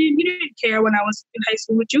 girl, you didn't care when I was in high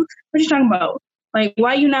school with you. What are you talking about? Like,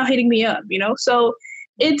 why are you now hitting me up? You know? So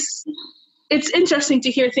it's interesting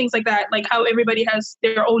to hear things like that, like how everybody has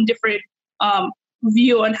their own different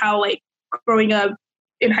view on how like growing up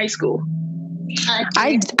in high school.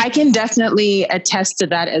 I can definitely attest to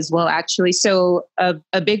that as well, actually. So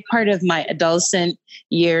a big part of my adolescent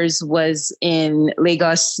years was in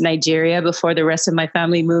Lagos, Nigeria, before the rest of my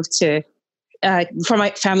family moved to, for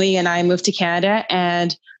my family and I moved to Canada.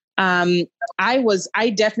 And I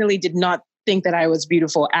definitely did not think that I was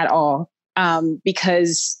beautiful at all.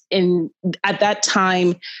 Because at that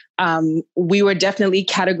time, we were definitely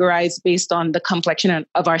categorized based on the complexion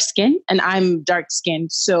of our skin, and I'm dark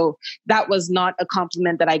skinned. So that was not a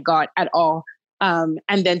compliment that I got at all. And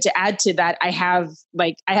then to add to that, I have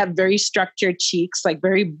very structured cheeks, like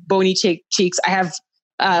very bony cheeks. I have,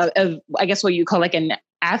 I guess what you call like an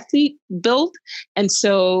athlete build. And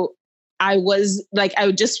so I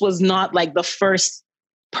just was not like the first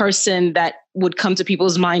person that would come to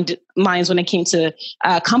people's minds when it came to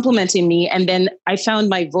complimenting me. And then I found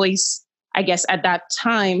my voice, I guess, at that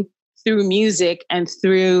time through music and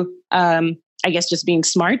through, I guess, just being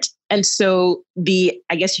smart. And so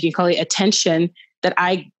I guess you can call it attention that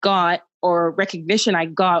I got, or recognition I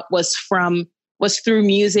got, was through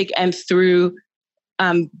music and through,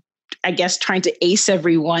 I guess, trying to ace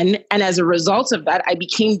everyone. And as a result of that, I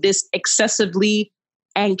became this excessively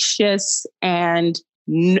anxious and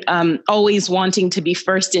always wanting to be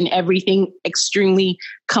first in everything, extremely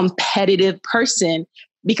competitive person,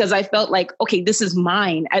 because I felt like, okay, this is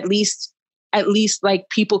mine. At least like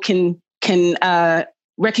people can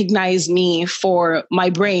recognize me for my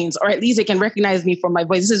brains, or at least they can recognize me for my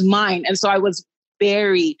voice. This is mine. And so I was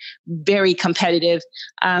very, very competitive.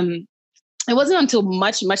 It wasn't until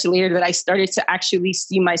much, much later that I started to actually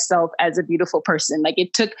see myself as a beautiful person. Like,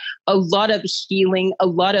 it took a lot of healing, a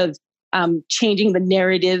lot of changing the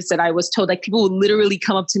narratives that I was told. Like, people would literally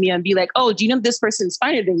come up to me and be like, oh, do you know this person's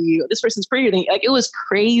finer than you? This person's prettier than you. Like, it was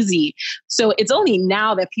crazy. So it's only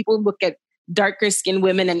now that people look at darker skinned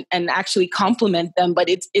women and actually compliment them. But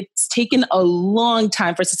it's taken a long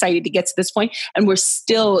time for society to get to this point, and we're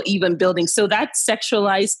still even building. So that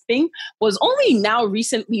sexualized thing was only now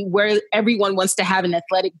recently where everyone wants to have an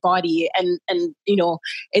athletic body. And you know,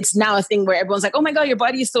 it's now a thing where everyone's like, oh my God, your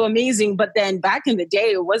body is so amazing. But then back in the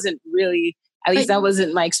day, it wasn't really, at least that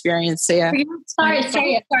wasn't my experience. So yeah. Sorry,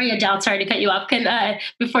 Adele. Sorry to cut you off.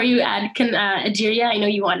 Before you add, Ajiria, I know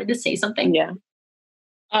you wanted to say something. Yeah.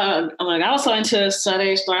 I was so into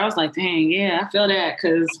Sade story. I was like, dang, yeah, I feel that.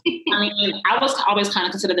 Because, I mean, I was always kind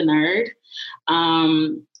of considered a nerd.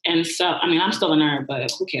 And so, I mean, I'm still a nerd, but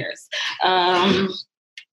who cares?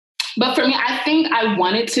 But for me, I think I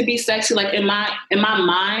wanted to be sexy. Like, in my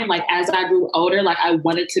mind, like, as I grew older, like, I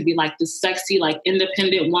wanted to be like the sexy, like,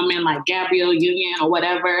 independent woman, like Gabrielle Union or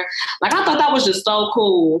whatever. Like, I thought that was just so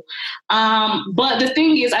cool. But the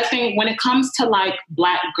thing is, I think when it comes to like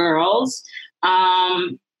Black girls,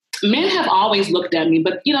 men have always looked at me,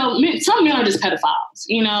 but you know, some men are just pedophiles,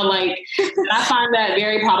 you know, like, I find that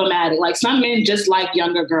very problematic. Like, some men just like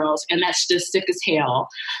younger girls, and that's just sick as hell.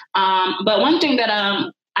 But one thing that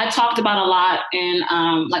I talked about a lot in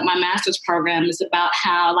like my master's program is about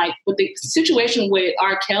how, like, with the situation with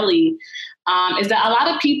R. Kelly, is that a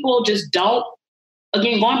lot of people just don't,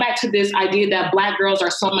 again, going back to this idea that Black girls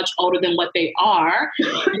are so much older than what they are,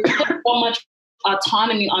 so much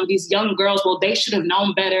autonomy on these young girls. Well, they should have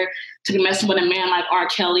known better to be messing with a man like R.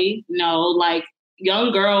 Kelly. No, like,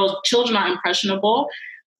 young girls, children are impressionable.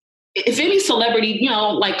 If any celebrity, you know,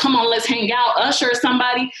 like, come on, let's hang out, Usher or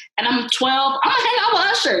somebody, and I'm 12, I'm gonna hang out with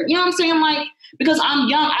Usher. You know what I'm saying? Like, because I'm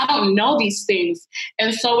young, I don't know these things.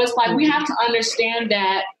 And so it's like, we have to understand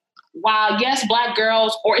that while, yes, Black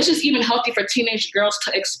girls, or it's just even healthy for teenage girls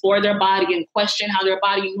to explore their body and question how their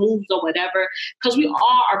body moves or whatever, because we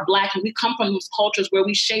all are Black and we come from these cultures where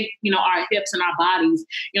we shape, you know, our hips and our bodies,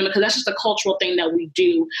 you know, because that's just a cultural thing that we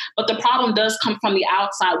do. But the problem does come from the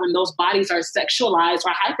outside when those bodies are sexualized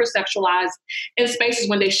or hypersexualized in spaces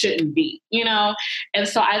when they shouldn't be, you know? And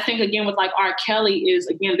so I think, again, with like R. Kelly is,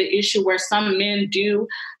 again, the issue where some men do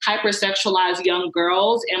hypersexualize young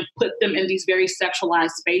girls and put them in these very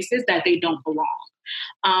sexualized spaces that they don't belong.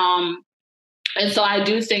 And so I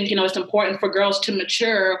do think, you know, it's important for girls to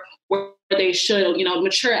mature where they should,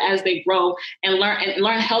 mature as they grow and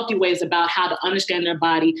learn healthy ways about how to understand their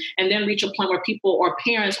body, and then reach a point where people or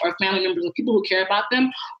parents or family members or people who care about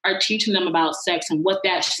them are teaching them about sex and what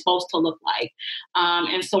that's supposed to look like.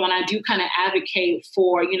 And so when I do kind of advocate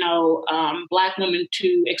for, Black women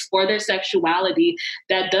to explore their sexuality,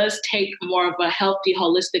 that does take more of a healthy,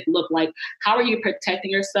 holistic look. Like, how are you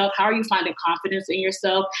protecting yourself? How are you finding confidence in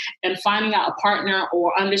yourself and finding out a partner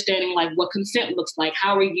or understanding like what consent looks like?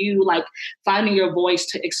 How are you like finding your voice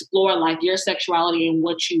to explore like your sexuality and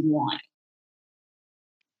what you want?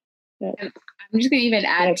 I'm just gonna even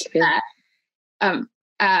add to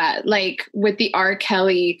that. Like with the R.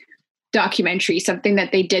 Kelly documentary, something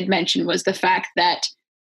that they did mention was the fact that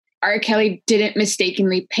R. Kelly didn't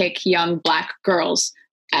mistakenly pick young Black girls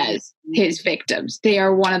as his victims. They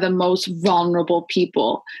are one of the most vulnerable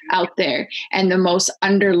people out there and the most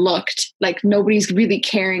underlooked. Like, nobody's really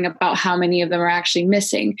caring about how many of them are actually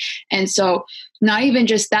missing. And so not even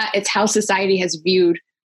just that, it's how society has viewed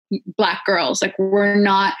Black girls. Like, I'm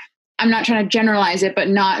not trying to generalize it, but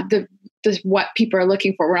not the what people are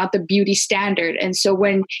looking for. We're not the beauty standard. And so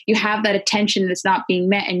when you have that attention that's not being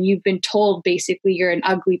met and you've been told basically you're an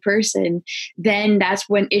ugly person, then that's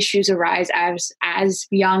when issues arise as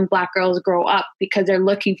young Black girls grow up, because they're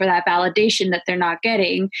looking for that validation that they're not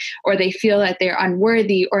getting, or they feel that they're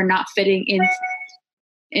unworthy or not fitting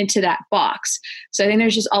into that box. So I think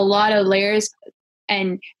there's just a lot of layers.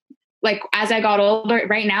 And like, as I got older,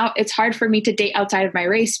 right now, it's hard for me to date outside of my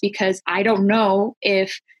race because I don't know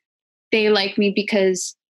if they like me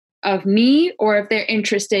because of me or if they're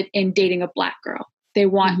interested in dating a Black girl. They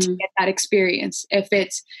want to get that experience. If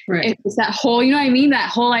it's that whole, you know what I mean? That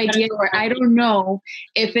whole idea where I don't know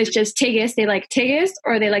if it's just Tigges, they like Tigges,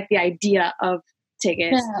 or they like the idea of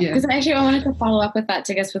Tigges. Because actually I wanted to follow up with that,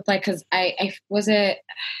 Tigges, with like, because I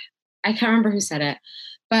can't remember who said it,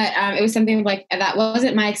 but it was something like, that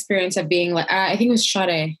wasn't my experience of being like, I think it was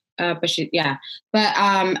Sade. But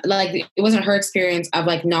like it wasn't her experience of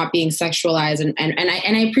like not being sexualized, and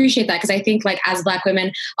I appreciate that, because I think like as Black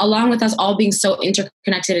women, along with us all being so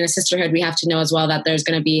interconnected in a sisterhood, we have to know as well that there's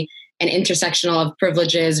going to be an intersectional of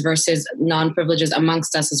privileges versus non-privileges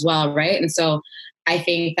amongst us as well, right? And so I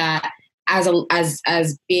think that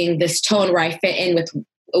as being this tone where I fit in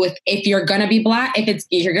with if you're gonna be Black, if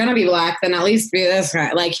you're gonna be Black, then at least be this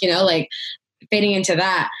guy, like fitting into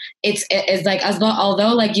that. It's like,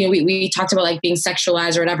 although like, we talked about like being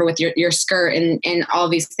sexualized or whatever with your skirt and all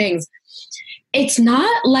these things. It's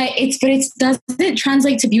not like but it doesn't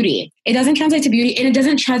translate to beauty. It doesn't translate to beauty, and it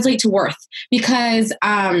doesn't translate to worth, because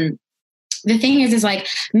the thing is like,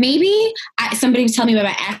 maybe somebody was telling me about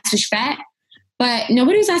my ass was fat, but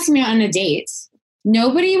nobody was asking me on a date.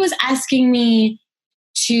 Nobody was asking me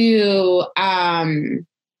to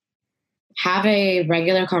have a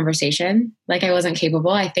regular conversation. Like, I wasn't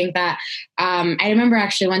capable. I think that I remember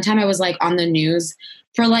actually one time I was like on the news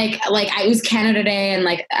for like it was Canada Day, and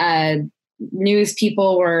like news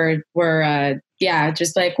people were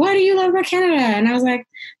just like, what do you love about Canada? And I was like,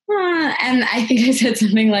 and I think I said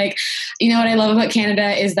something like, what I love about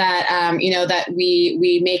Canada is that that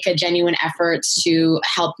we make a genuine effort to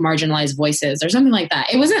help marginalized voices, or something like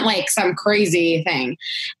that. It wasn't like some crazy thing.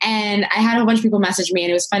 And I had a bunch of people message me,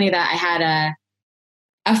 and it was funny that I had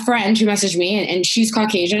a friend who messaged me, and she's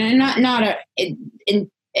Caucasian, and not an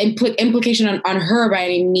implication on her by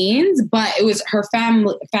any means, but it was her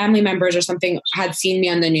family members or something had seen me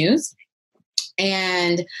on the news.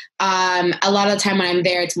 And a lot of the time when I'm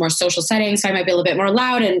there, it's more social setting, so I might be a little bit more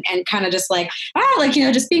loud and kind of just like,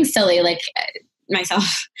 just being silly, like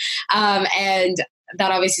myself. And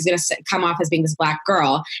that obviously is going to come off as being this Black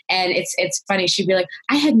girl. And it's funny. She'd be like,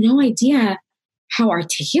 I had no idea how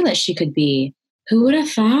articulate she could be. Who would have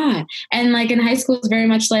thought? And like in high school, it was very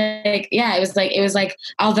much like, it was like,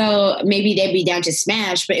 although maybe they'd be down to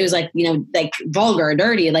smash, but it was like, like vulgar,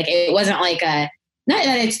 dirty. Like, it wasn't like not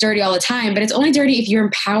that it's dirty all the time, but it's only dirty if you're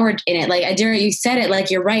empowered in it. Like, Adira, you said it,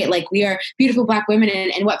 like, you're right. Like, we are beautiful Black women,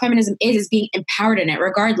 and what feminism is being empowered in it,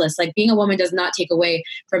 regardless. Like, being a woman does not take away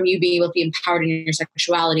from you being able to be empowered in your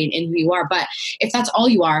sexuality and in who you are. But if that's all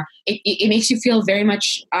you are, it makes you feel very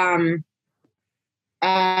much, I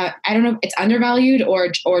don't know if it's undervalued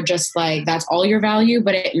or just like that's all your value,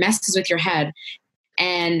 but it messes with your head.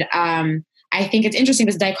 And I think it's interesting,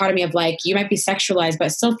 this dichotomy of like, you might be sexualized,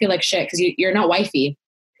 but still feel like shit because you're not wifey.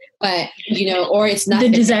 But, or it's not the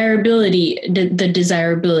desirability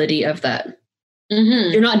of that.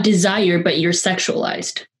 Mm-hmm. You're not desired, but you're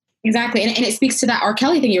sexualized. Exactly. And it speaks to that R.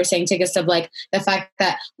 Kelly thing you were saying, Tigges, of like the fact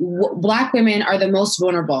that Black women are the most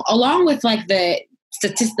vulnerable, along with like the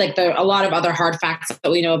statistics, like a lot of other hard facts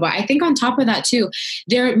that we know about. I think on top of that too,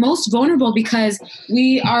 they're most vulnerable because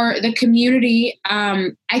we are the community,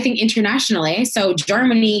 I think internationally. So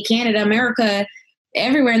Germany, Canada, America,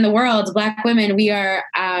 everywhere in the world, Black women, we are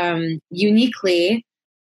uniquely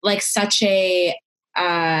like such a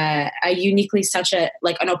uniquely such a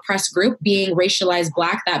like an oppressed group, being racialized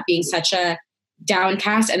Black, that being such a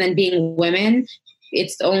downcast, and then being women,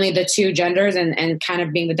 it's only the two genders and kind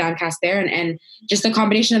of being the downcast there. And just the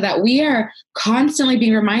combination of that, we are constantly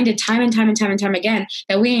being reminded time and time again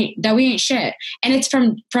that we ain't shit. And it's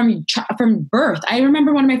from birth. I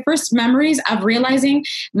remember one of my first memories of realizing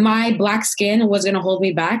my Black skin was going to hold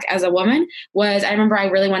me back as a woman was, I remember I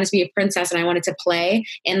really wanted to be a princess and I wanted to play,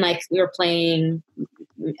 and like we were playing,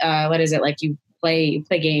 what is it? Like you play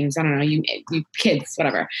games. I don't know, you kids,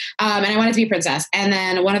 whatever. And I wanted to be a princess. And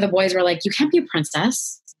then one of the boys were like, you can't be a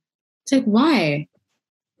princess. It's like, why?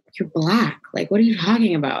 You're Black. Like, what are you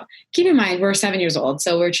talking about? Keep in mind, we're 7 years old,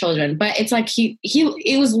 so we're children. But it's like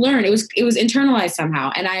it was learned. It was internalized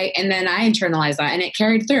somehow. And then I internalized that, and it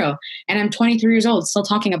carried through. And I'm 23 years old, still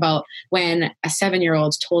talking about when a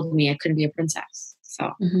 7-year-old told me I couldn't be a princess.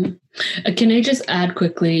 So, Can I just add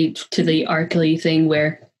quickly to the R. Kelly thing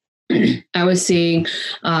where I was seeing,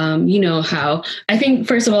 how I think,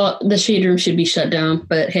 first of all, the Shade Room should be shut down.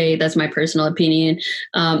 But hey, that's my personal opinion.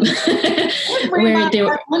 Where they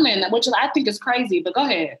were women, which I think is crazy. But go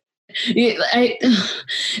ahead. They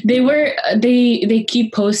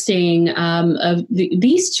keep posting of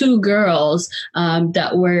these two girls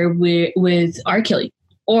that were with R. Kelly.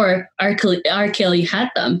 Or R. Kelly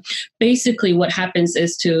had them. Basically, what happens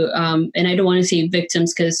is and I don't want to say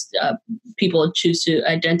victims because people choose to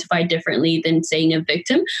identify differently than saying a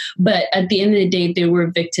victim. But at the end of the day, they were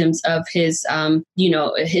victims of his,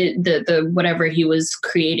 the whatever he was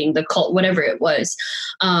creating, the cult, whatever it was,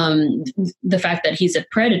 the fact that he's a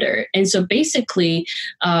predator. And so basically,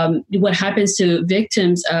 what happens to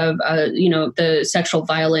victims of, the sexual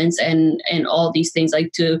violence and all these things,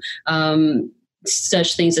 like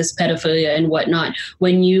such things as pedophilia and whatnot,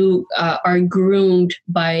 when you are groomed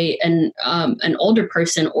by an older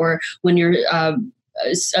person, or when you're a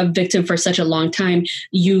victim for such a long time,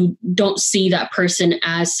 you don't see that person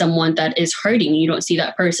as someone that is hurting. You don't see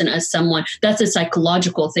that person as someone that's a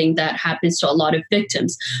psychological thing that happens to a lot of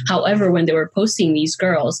victims. However, when they were posting these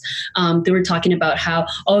girls, they were talking about how,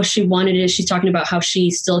 she wanted it. She's talking about how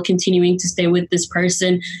she's still continuing to stay with this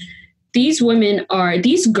person. These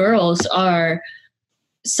girls are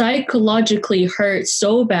psychologically hurt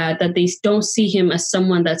so bad that they don't see him as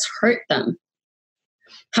someone that's hurt them.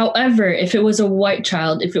 However, if it was a white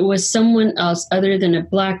child, if it was someone else other than a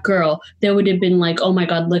Black girl, they would have been like, oh my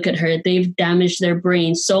God, look at her. They've damaged their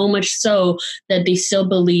brain so much so that they still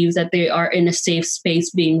believe that they are in a safe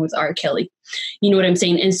space being with R. Kelly. You know what I'm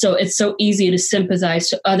saying? And so it's so easy to sympathize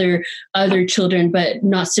to other children, but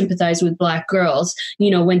not sympathize with Black girls.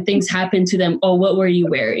 When things happen to them, what were you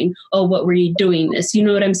wearing? What were you doing this? You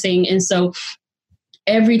know what I'm saying? And so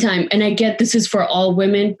every time, and I get this is for all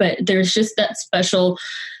women, but there's just that special,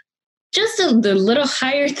 the little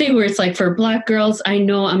higher thing where it's like, for Black girls, I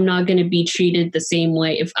know I'm not going to be treated the same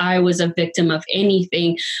way. If I was a victim of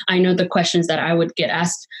anything, I know the questions that I would get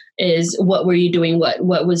asked is, what were you doing? What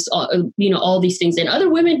was, all these things. And other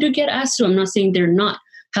women do get asked, so I'm not saying they're not.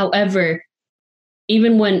 However,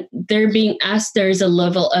 even when they're being asked, there is a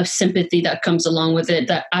level of sympathy that comes along with it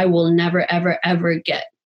that I will never, ever, ever get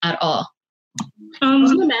at all.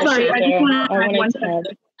 Sorry, I just want to add one thing.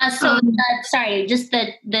 Sorry, just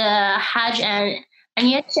the Hajj and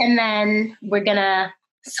Anyet, and then we're gonna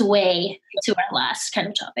sway to our last kind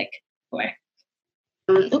of topic.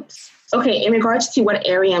 Okay, in regards to what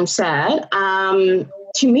Ariam said,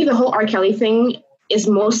 to me, the whole R. Kelly thing is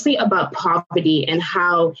mostly about poverty and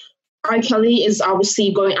how R. Kelly is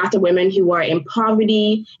obviously going after women who are in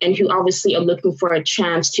poverty and who obviously are looking for a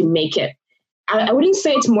chance to make it. I wouldn't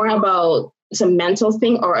say it's more about it's a mental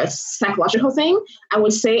thing or a psychological thing. I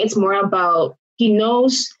would say it's more about he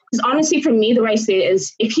knows, because honestly, for me, the way I say it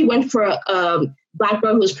is, if he went for a Black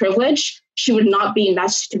girl who's privileged, she would not be in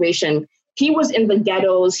that situation. He was in the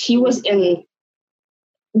ghettos. He was in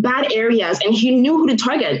bad areas, and he knew who to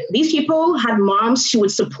target. These people had moms who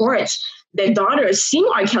would support their daughters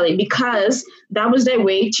seeing R. Kelly because that was their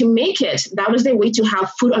way to make it. That was their way to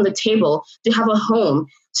have food on the table, to have a home.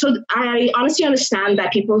 So I honestly understand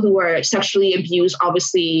that people who were sexually abused,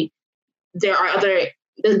 obviously, this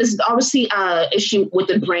is obviously an issue with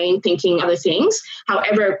the brain thinking other things.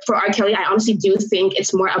 However, for R. Kelly, I honestly do think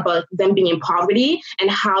it's more about them being in poverty and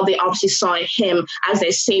how they obviously saw him as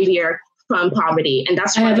their savior from poverty. And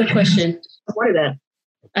that's why I have a question. What is it?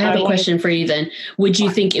 I have a question for you then. Would you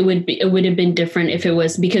think it would have been different if it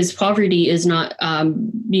was, because poverty is not,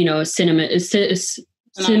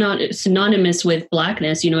 synonymous with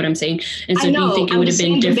blackness, you know what I'm saying? And so do you think it would have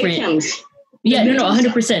been different? Yeah, no,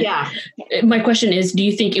 100%. Yeah. My question is, do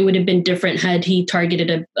you think it would have been different had he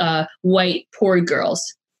targeted white poor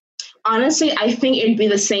girls? Honestly, I think it'd be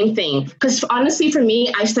the same thing. Because honestly, for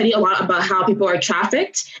me, I study a lot about how people are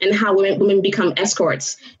trafficked and how women become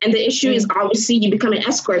escorts. And the issue is obviously you become an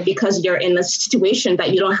escort because you're in a situation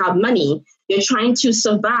that you don't have money. You're trying to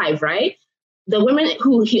survive, right? The women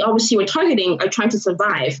who he obviously were targeting are trying to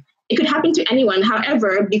survive. It could happen to anyone.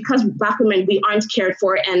 However, because Black women, we aren't cared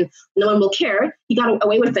for and no one will care, he got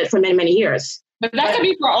away with it for many, many years. But that could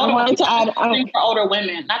be for older women. For older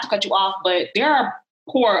women, not to cut you off, but there are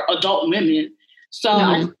poor adult women. So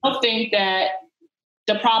I still think that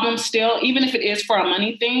the problem still, even if it is for a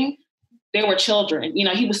money thing, they were children. You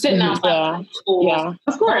know, he was sitting outside schools,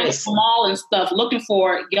 of course, mall and stuff, looking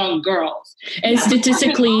for young girls. And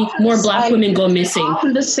statistically, more Black women go missing. All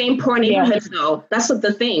from the same poor neighborhoods, though. That's what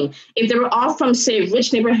the thing. If they were all from, say,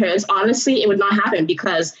 rich neighborhoods, honestly, it would not happen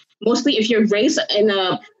because mostly if you're raised in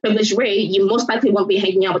a privileged way, you most likely won't be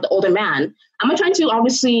hanging out with the older man. I'm not trying to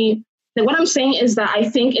obviously... What I'm saying is that I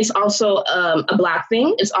think it's also a Black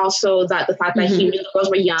thing. It's also that the fact that he knew the girls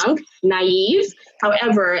were young, naive.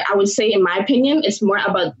 However, I would say, in my opinion, it's more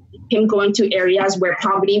about him going to areas where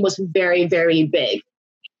poverty was very, very big.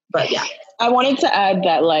 But yeah. I wanted to add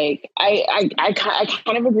that, like, I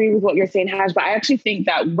kind of agree with what you're saying, Haj, but I actually think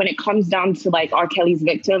that when it comes down to, like, R. Kelly's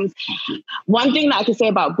victims, one thing that I can say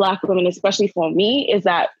about Black women, especially for me, is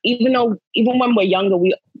that even when we're younger,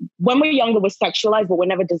 we're sexualized, but we're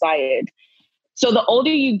never desired. So the older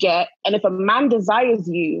you get, and if a man desires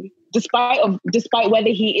you, despite whether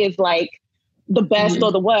he is, like, the best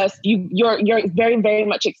or the worst, you're very, very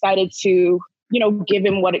much excited to, you know, give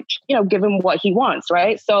him what he wants,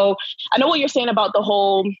 right? So I know what you're saying about the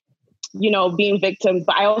whole, you know, being victims,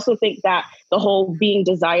 but I also think that the whole being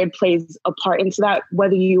desired plays a part into that,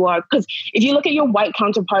 whether you are, because if you look at your white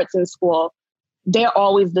counterparts in school, they're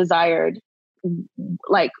always desired,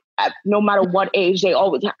 like, no matter what age, they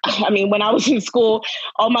always, I mean, when I was in school,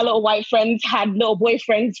 all my little white friends had little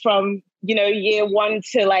boyfriends from, you know, year 1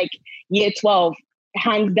 to like year 12.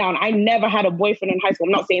 Hands down, I never had a boyfriend in high school.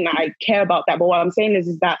 I'm not saying that I care about that, but what I'm saying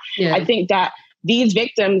is that I think that these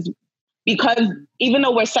victims, because even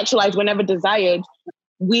though we're sexualized, we're never desired,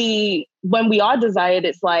 when we are desired,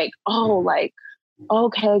 it's like, oh, like,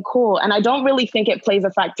 okay, cool. And I don't really think it plays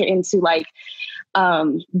a factor into like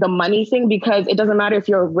the money thing, because it doesn't matter if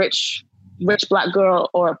you're a rich Black girl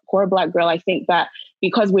or a poor Black girl. I think that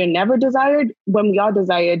because we're never desired, when we are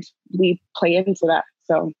desired, we play into that.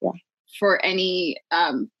 So yeah. For any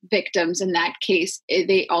victims in that case,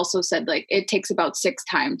 they also said like it takes about 6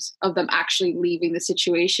 times of them actually leaving the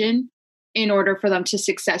situation in order for them to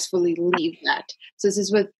successfully leave that. So this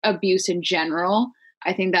is with abuse in general.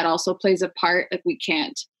 I think that also plays a part. Like we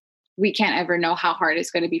can't ever know how hard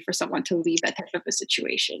it's going to be for someone to leave that type of a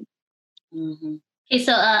situation. Mm-hmm. Okay,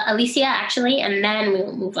 so Alicia, actually, and then we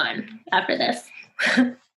will move on after this.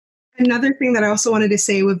 Another thing that I also wanted to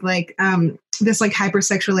say with like this like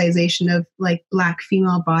hypersexualization of like Black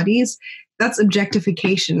female bodies, that's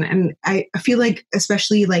objectification. And I feel like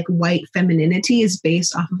especially like white femininity is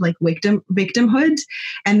based off of like victimhood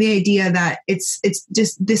and the idea that it's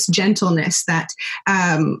just this gentleness that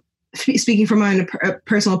speaking from my own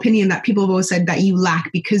personal opinion, that people have always said that you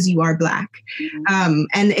lack because you are Black. And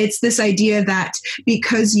it's this idea that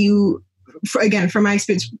because you, again, from my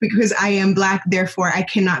experience, because I am Black, therefore I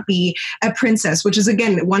cannot be a princess, which is,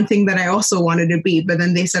 again, one thing that I also wanted to be. But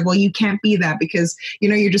then they said, well, you can't be that because, you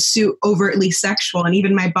know, you're just so overtly sexual. And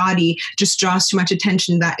even my body just draws too much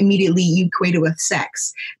attention that immediately you equate it with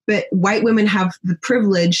sex. But white women have the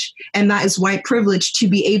privilege, and that is white privilege, to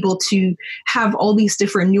be able to have all these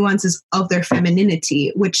different nuances of their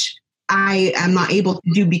femininity, which I am not able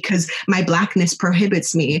to do because my Blackness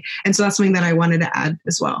prohibits me. And so that's something that I wanted to add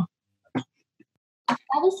as well.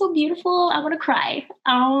 That was so beautiful. I want to cry.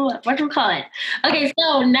 What do we call it? Okay,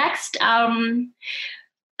 so next,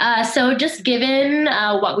 so just given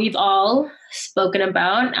what we've all spoken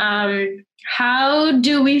about, how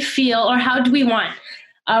do we feel, or how do we want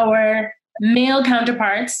our male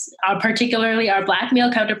counterparts, particularly our Black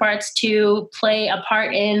male counterparts, to play a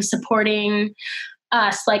part in supporting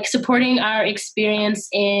us, like supporting our experience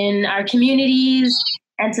in our communities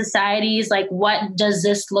and societies? Like, what does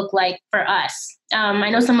this look like for us? I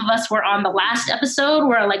know some of us were on the last episode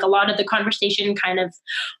where like a lot of the conversation kind of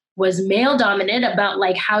was male dominant about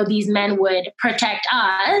like how these men would protect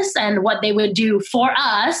us and what they would do for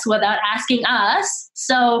us without asking us.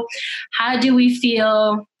 So how do we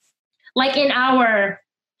feel like in our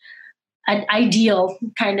ideal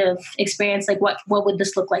kind of experience, like what would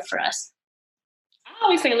this look like for us? I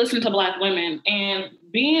always say listen to Black women, and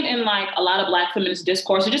being in like a lot of Black feminist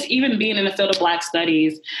discourse, or just even being in the field of Black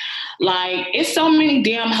studies, like it's so many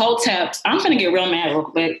damn hoteps. I'm gonna get real mad real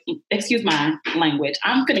quick. Excuse my language.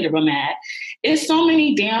 I'm gonna get real mad. It's so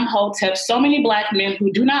many damn hoteps, so many Black men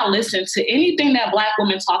who do not listen to anything that Black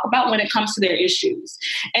women talk about when it comes to their issues.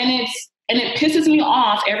 And it pisses me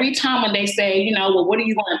off every time when they say, you know, well, what are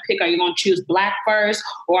you going to pick? Are you going to choose Black first,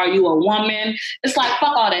 or are you a woman? It's like,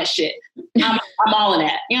 fuck all that shit. I'm all of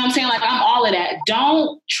that. You know what I'm saying? Like, I'm all of that.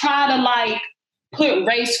 Don't try to like put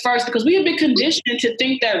race first, because we have been conditioned to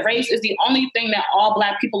think that race is the only thing that all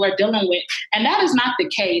Black people are dealing with. And that is not the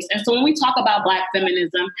case. And so when we talk about Black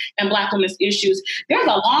feminism and Black women's issues, there's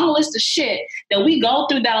a long list of shit that we go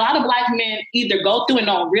through that a lot of Black men either go through and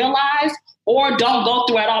don't realize, or don't go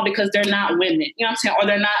through at all because they're not women, you know what I'm saying? Or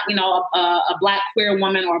they're not, you know, a Black queer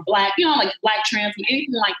woman, or Black, you know, like Black trans,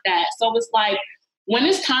 anything like that. So it's like, when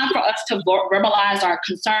it's time for us to verbalize our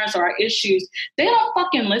concerns or our issues, they don't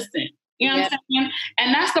fucking listen. You know what I'm saying?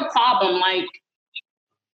 And that's the problem. Like,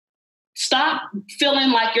 stop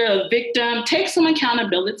feeling like you're a victim. Take some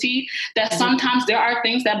accountability that sometimes there are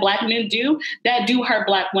things that Black men do that do hurt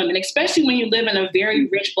Black women, especially when you live in a very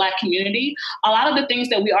rich Black community. A lot of the things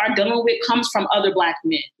that we are dealing with comes from other Black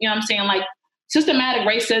men. You know what I'm saying? Like, systematic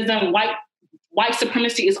racism, white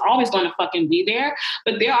supremacy is always going to fucking be there,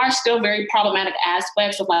 but there are still very problematic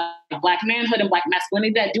aspects of like Black manhood and Black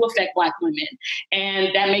masculinity that do affect Black women.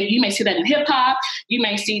 And that you may see that in hip hop, you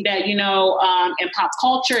may see that, you know, in pop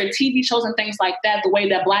culture and TV shows and things like that, the way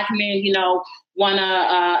that Black men, you know, want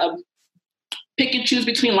to pick and choose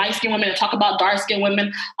between light-skinned women and talk about dark-skinned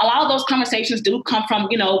women. A lot of those conversations do come from,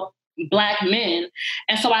 you know, Black men.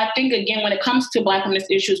 And so I think, again, when it comes to Black women's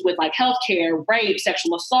issues with like healthcare, rape,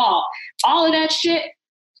 sexual assault, all of that shit,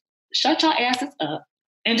 shut your asses up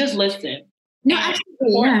and just listen. No,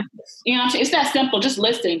 absolutely. Yeah. You know what I'm saying? It's that simple. Just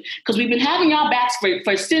listen. Because we've been having y'all backs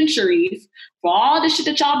for centuries, for all the shit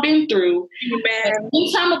that y'all been through.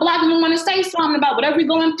 Anytime a Black woman want to say something about whatever we're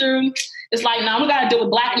going through, it's like, no, we got to deal with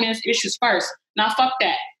Black men's issues first. Now, fuck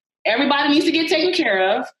that. Everybody needs to get taken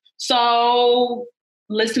care of. So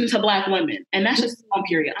listen to Black women. And that's just on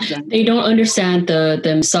period. I'm done. They don't understand the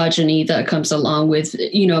misogyny that comes along with,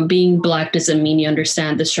 you know, being Black doesn't mean you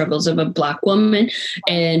understand the struggles of a Black woman.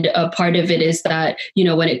 And a part of it is that, you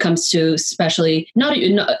know, when it comes to especially not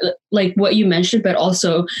like what you mentioned, but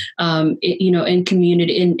also, you know, in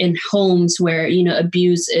community, in homes where, you know,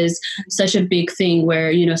 abuse is such a big thing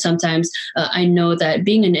where, you know, sometimes I know that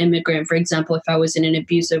being an immigrant, for example, if I was in an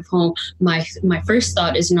abusive home, my first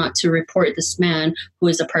thought is not to report this man who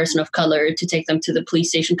is a person of color, to take them to the police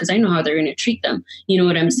station, because I know how they're going to treat them. You know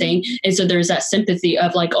what I'm saying? And so there's that sympathy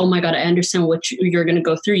of like, oh my God, I understand what you're going to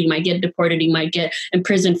go through. You might get deported, you might get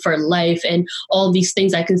imprisoned for life, and all these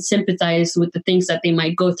things. I can sympathize with the things that they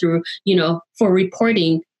might go through, you know, for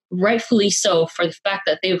reporting, rightfully so, for the fact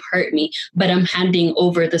that they've hurt me, but I'm handing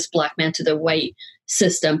over this Black man to the white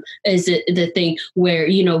system. Is it the thing where,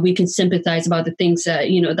 you know, we can sympathize about the things that,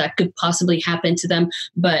 you know, that could possibly happen to them,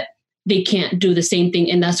 but they can't do the same thing.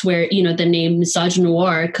 And that's where, you know, the name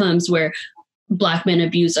misogynoir comes, where Black men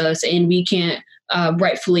abuse us and we can't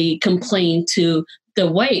rightfully complain to the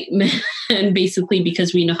white men, basically,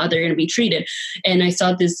 because we know how they're going to be treated. And I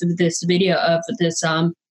saw this video of this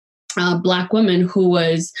Black woman who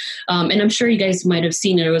was, and I'm sure you guys might have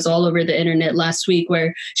seen it. It was all over the internet last week,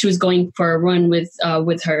 where she was going for a run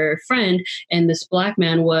with her friend, and this Black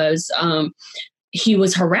man was, he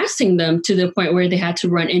was harassing them to the point where they had to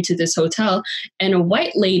run into this hotel. And a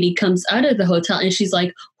white lady comes out of the hotel and she's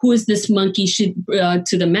like, who is this monkey?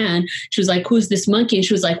 To the man, she was like, who is this monkey? And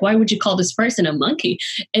she was like, why would you call this person a monkey?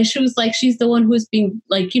 And she was like, she's the one who's being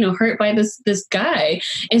like, you know, hurt by this guy.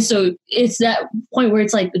 And so it's that point where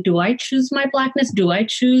it's like, do I choose my Blackness? Do I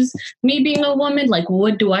choose me being a woman? Like,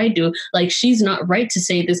 what do I do? Like, she's not right to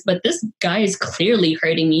say this, but this guy is clearly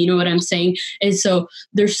hurting me. You know what I'm saying? And so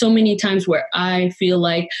there's so many times where I feel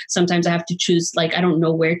like sometimes I have to choose, like, I don't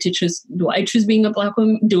know where to choose. Do I choose being a Black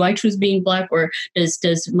woman? Do I choose being Black? Or does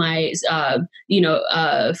my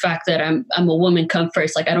fact that I'm a woman come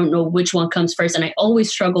first? Like, I don't know which one comes first, and I always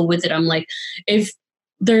struggle with it. I'm like, if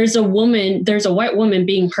there's a white woman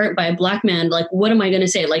being hurt by a Black man, like, what am I going to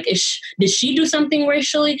say? Like, did she do something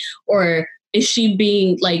racially, or is she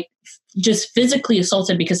being like just physically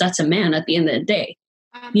assaulted because that's a man at the end of the day?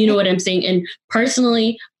 You know what I'm saying? And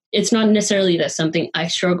personally, it's not necessarily that something I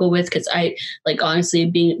struggle with, because I, like, honestly,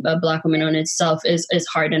 being a Black woman on itself is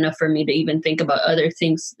hard enough for me to even think about other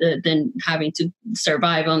things than having to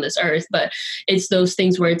survive on this earth. But it's those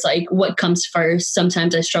things where it's like, what comes first?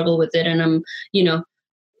 Sometimes I struggle with it, and I'm,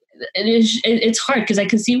 it's hard because I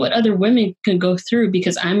can see what other women can go through,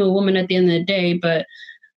 because I'm a woman at the end of the day, but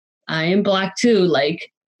I am Black too.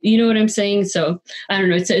 Like, you know what I'm saying? So I don't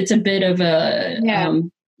know. It's a bit of a,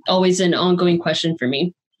 always an ongoing question for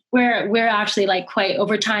me. We're actually like quite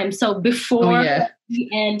over time. So before we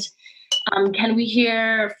end, can we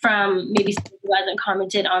hear from maybe someone who hasn't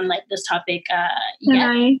commented on like this topic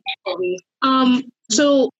yet?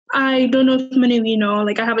 So I don't know if many of you know,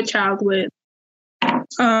 like I have a child with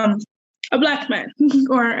a Black man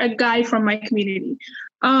or a guy from my community.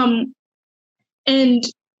 And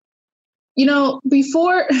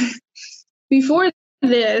before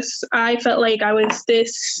this, I felt like I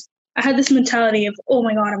had this mentality of, oh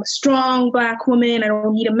my God, I'm a strong Black woman. I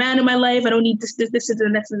don't need a man in my life. I don't need this,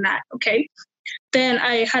 and that. Okay. Then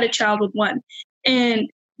I had a child with one. And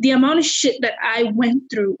the amount of shit that I went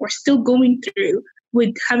through or still going through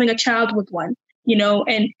with having a child with one,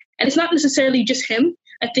 and it's not necessarily just him.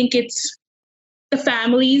 I think it's the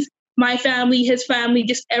families, my family, his family,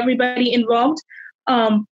 just everybody involved.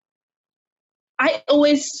 I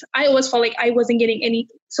always felt like I wasn't getting any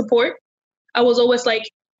support. I was always like,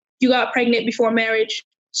 you got pregnant before marriage.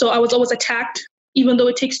 So I was always attacked, even though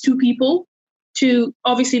it takes two people to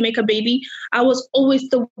obviously make a baby. I was always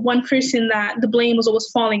the one person that the blame was always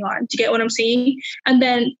falling on. Do you get what I'm saying? And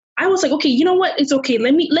then I was like, okay, you know what? It's okay.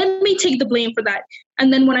 Let me take the blame for that.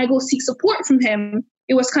 And then when I go seek support from him,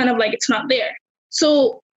 it was kind of like, it's not there.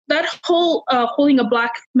 So that whole holding a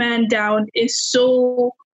Black man down is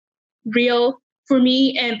so real for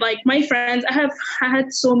me. And like my friends, I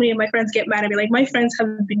had so many of my friends get mad at me. Like my friends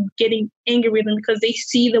have been getting angry with me because they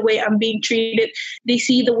see the way I'm being treated. They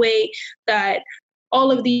see the way that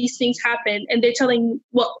all of these things happen, and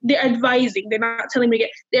they're advising. They're not telling me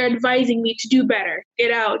they're advising me to do better,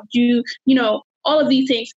 get out, do, all of these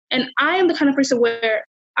things. And I am the kind of person where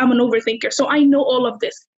I'm an overthinker. So I know all of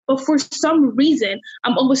this, but for some reason,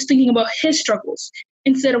 I'm always thinking about his struggles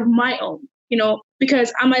instead of my own,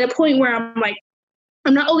 because I'm at a point where I'm like,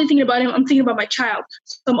 I'm not only thinking about him, I'm thinking about my child.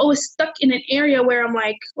 So I'm always stuck in an area where I'm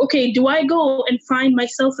like, okay, do I go and find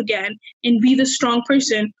myself again and be the strong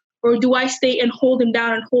person? Or do I stay and hold him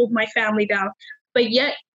down and hold my family down? But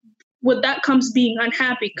yet, with that comes being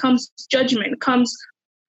unhappy, comes judgment, comes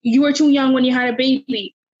you were too young when you had a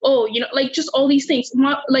baby. Oh, like just all these things,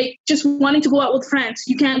 like just wanting to go out with friends.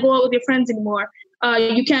 You can't go out with your friends anymore.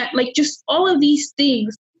 You can't, like, just all of these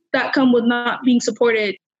things that come with not being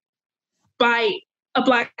supported by a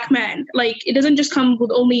Black man. Like, it doesn't just come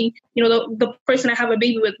with only, the person I have a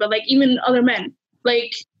baby with, but like even other men,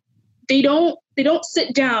 like they don't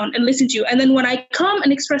sit down and listen to you. And then when I come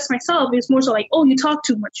and express myself, it's more so like, oh, you talk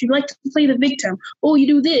too much. You like to play the victim. Oh, you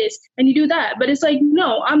do this and you do that. But it's like,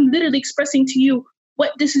 no, I'm literally expressing to you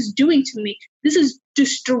what this is doing to me. This is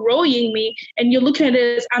destroying me. And you're looking at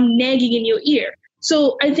it as I'm nagging in your ear.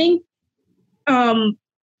 So I think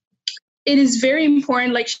it is very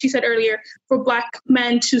important, like she said earlier, for Black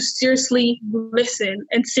men to seriously listen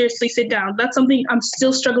and seriously sit down. That's something I'm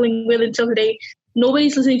still struggling with until today.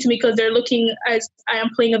 Nobody's listening to me because they're looking as I am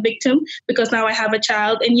playing a victim because now I have a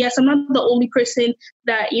child. And yes, I'm not the only person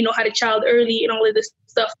that, had a child early and all of this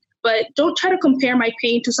stuff. But don't try to compare my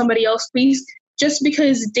pain to somebody else, please. Just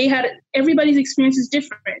because everybody's experience is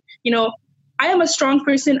different. I am a strong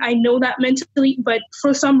person. I know that mentally, but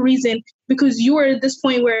for some reason, because you are at this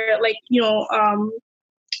point where, like, I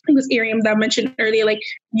think it was Ariam that mentioned earlier, like,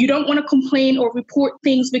 you don't want to complain or report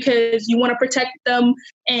things because you want to protect them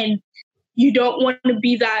and you don't want to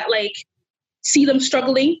be that, like, see them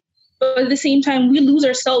struggling. But at the same time, we lose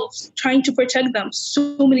ourselves trying to protect them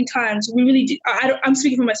so many times. We really do. I'm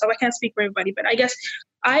speaking for myself. I can't speak for everybody, but I guess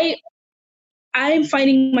I'm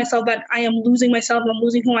finding myself that I am losing myself. I'm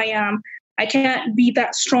losing who I am. I can't be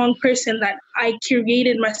that strong person that I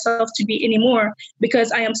created myself to be anymore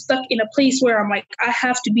because I am stuck in a place where I'm like, I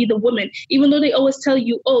have to be the woman. Even though they always tell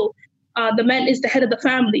you, the man is the head of the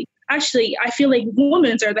family. Actually, I feel like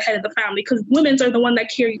women are the head of the family because women are the one that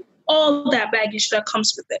carry all that baggage that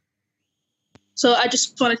comes with it. So I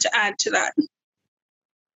just wanted to add to that.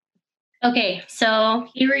 Okay, so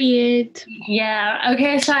period. Yeah.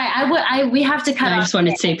 Okay, so we have to cut off. I just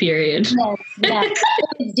wanted to say period. Yes.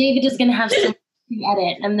 David is going to have some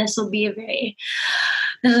edit, and this will be a very.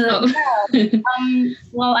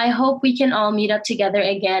 Well, I hope we can all meet up together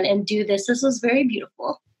again and do this. This was very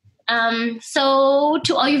beautiful. So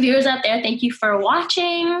to all you viewers out there, thank you for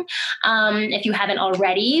watching. If you haven't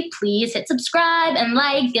already, please hit subscribe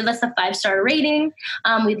and give us a 5-star rating.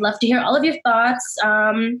 We'd love to hear all of your thoughts.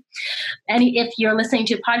 And if you're listening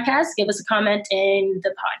to a podcast, give us a comment in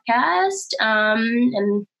the podcast.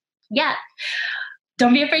 And yeah,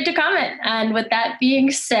 don't be afraid to comment. And with that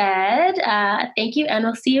being said, thank you, and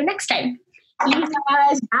we'll see you next time. See you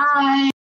guys. Bye.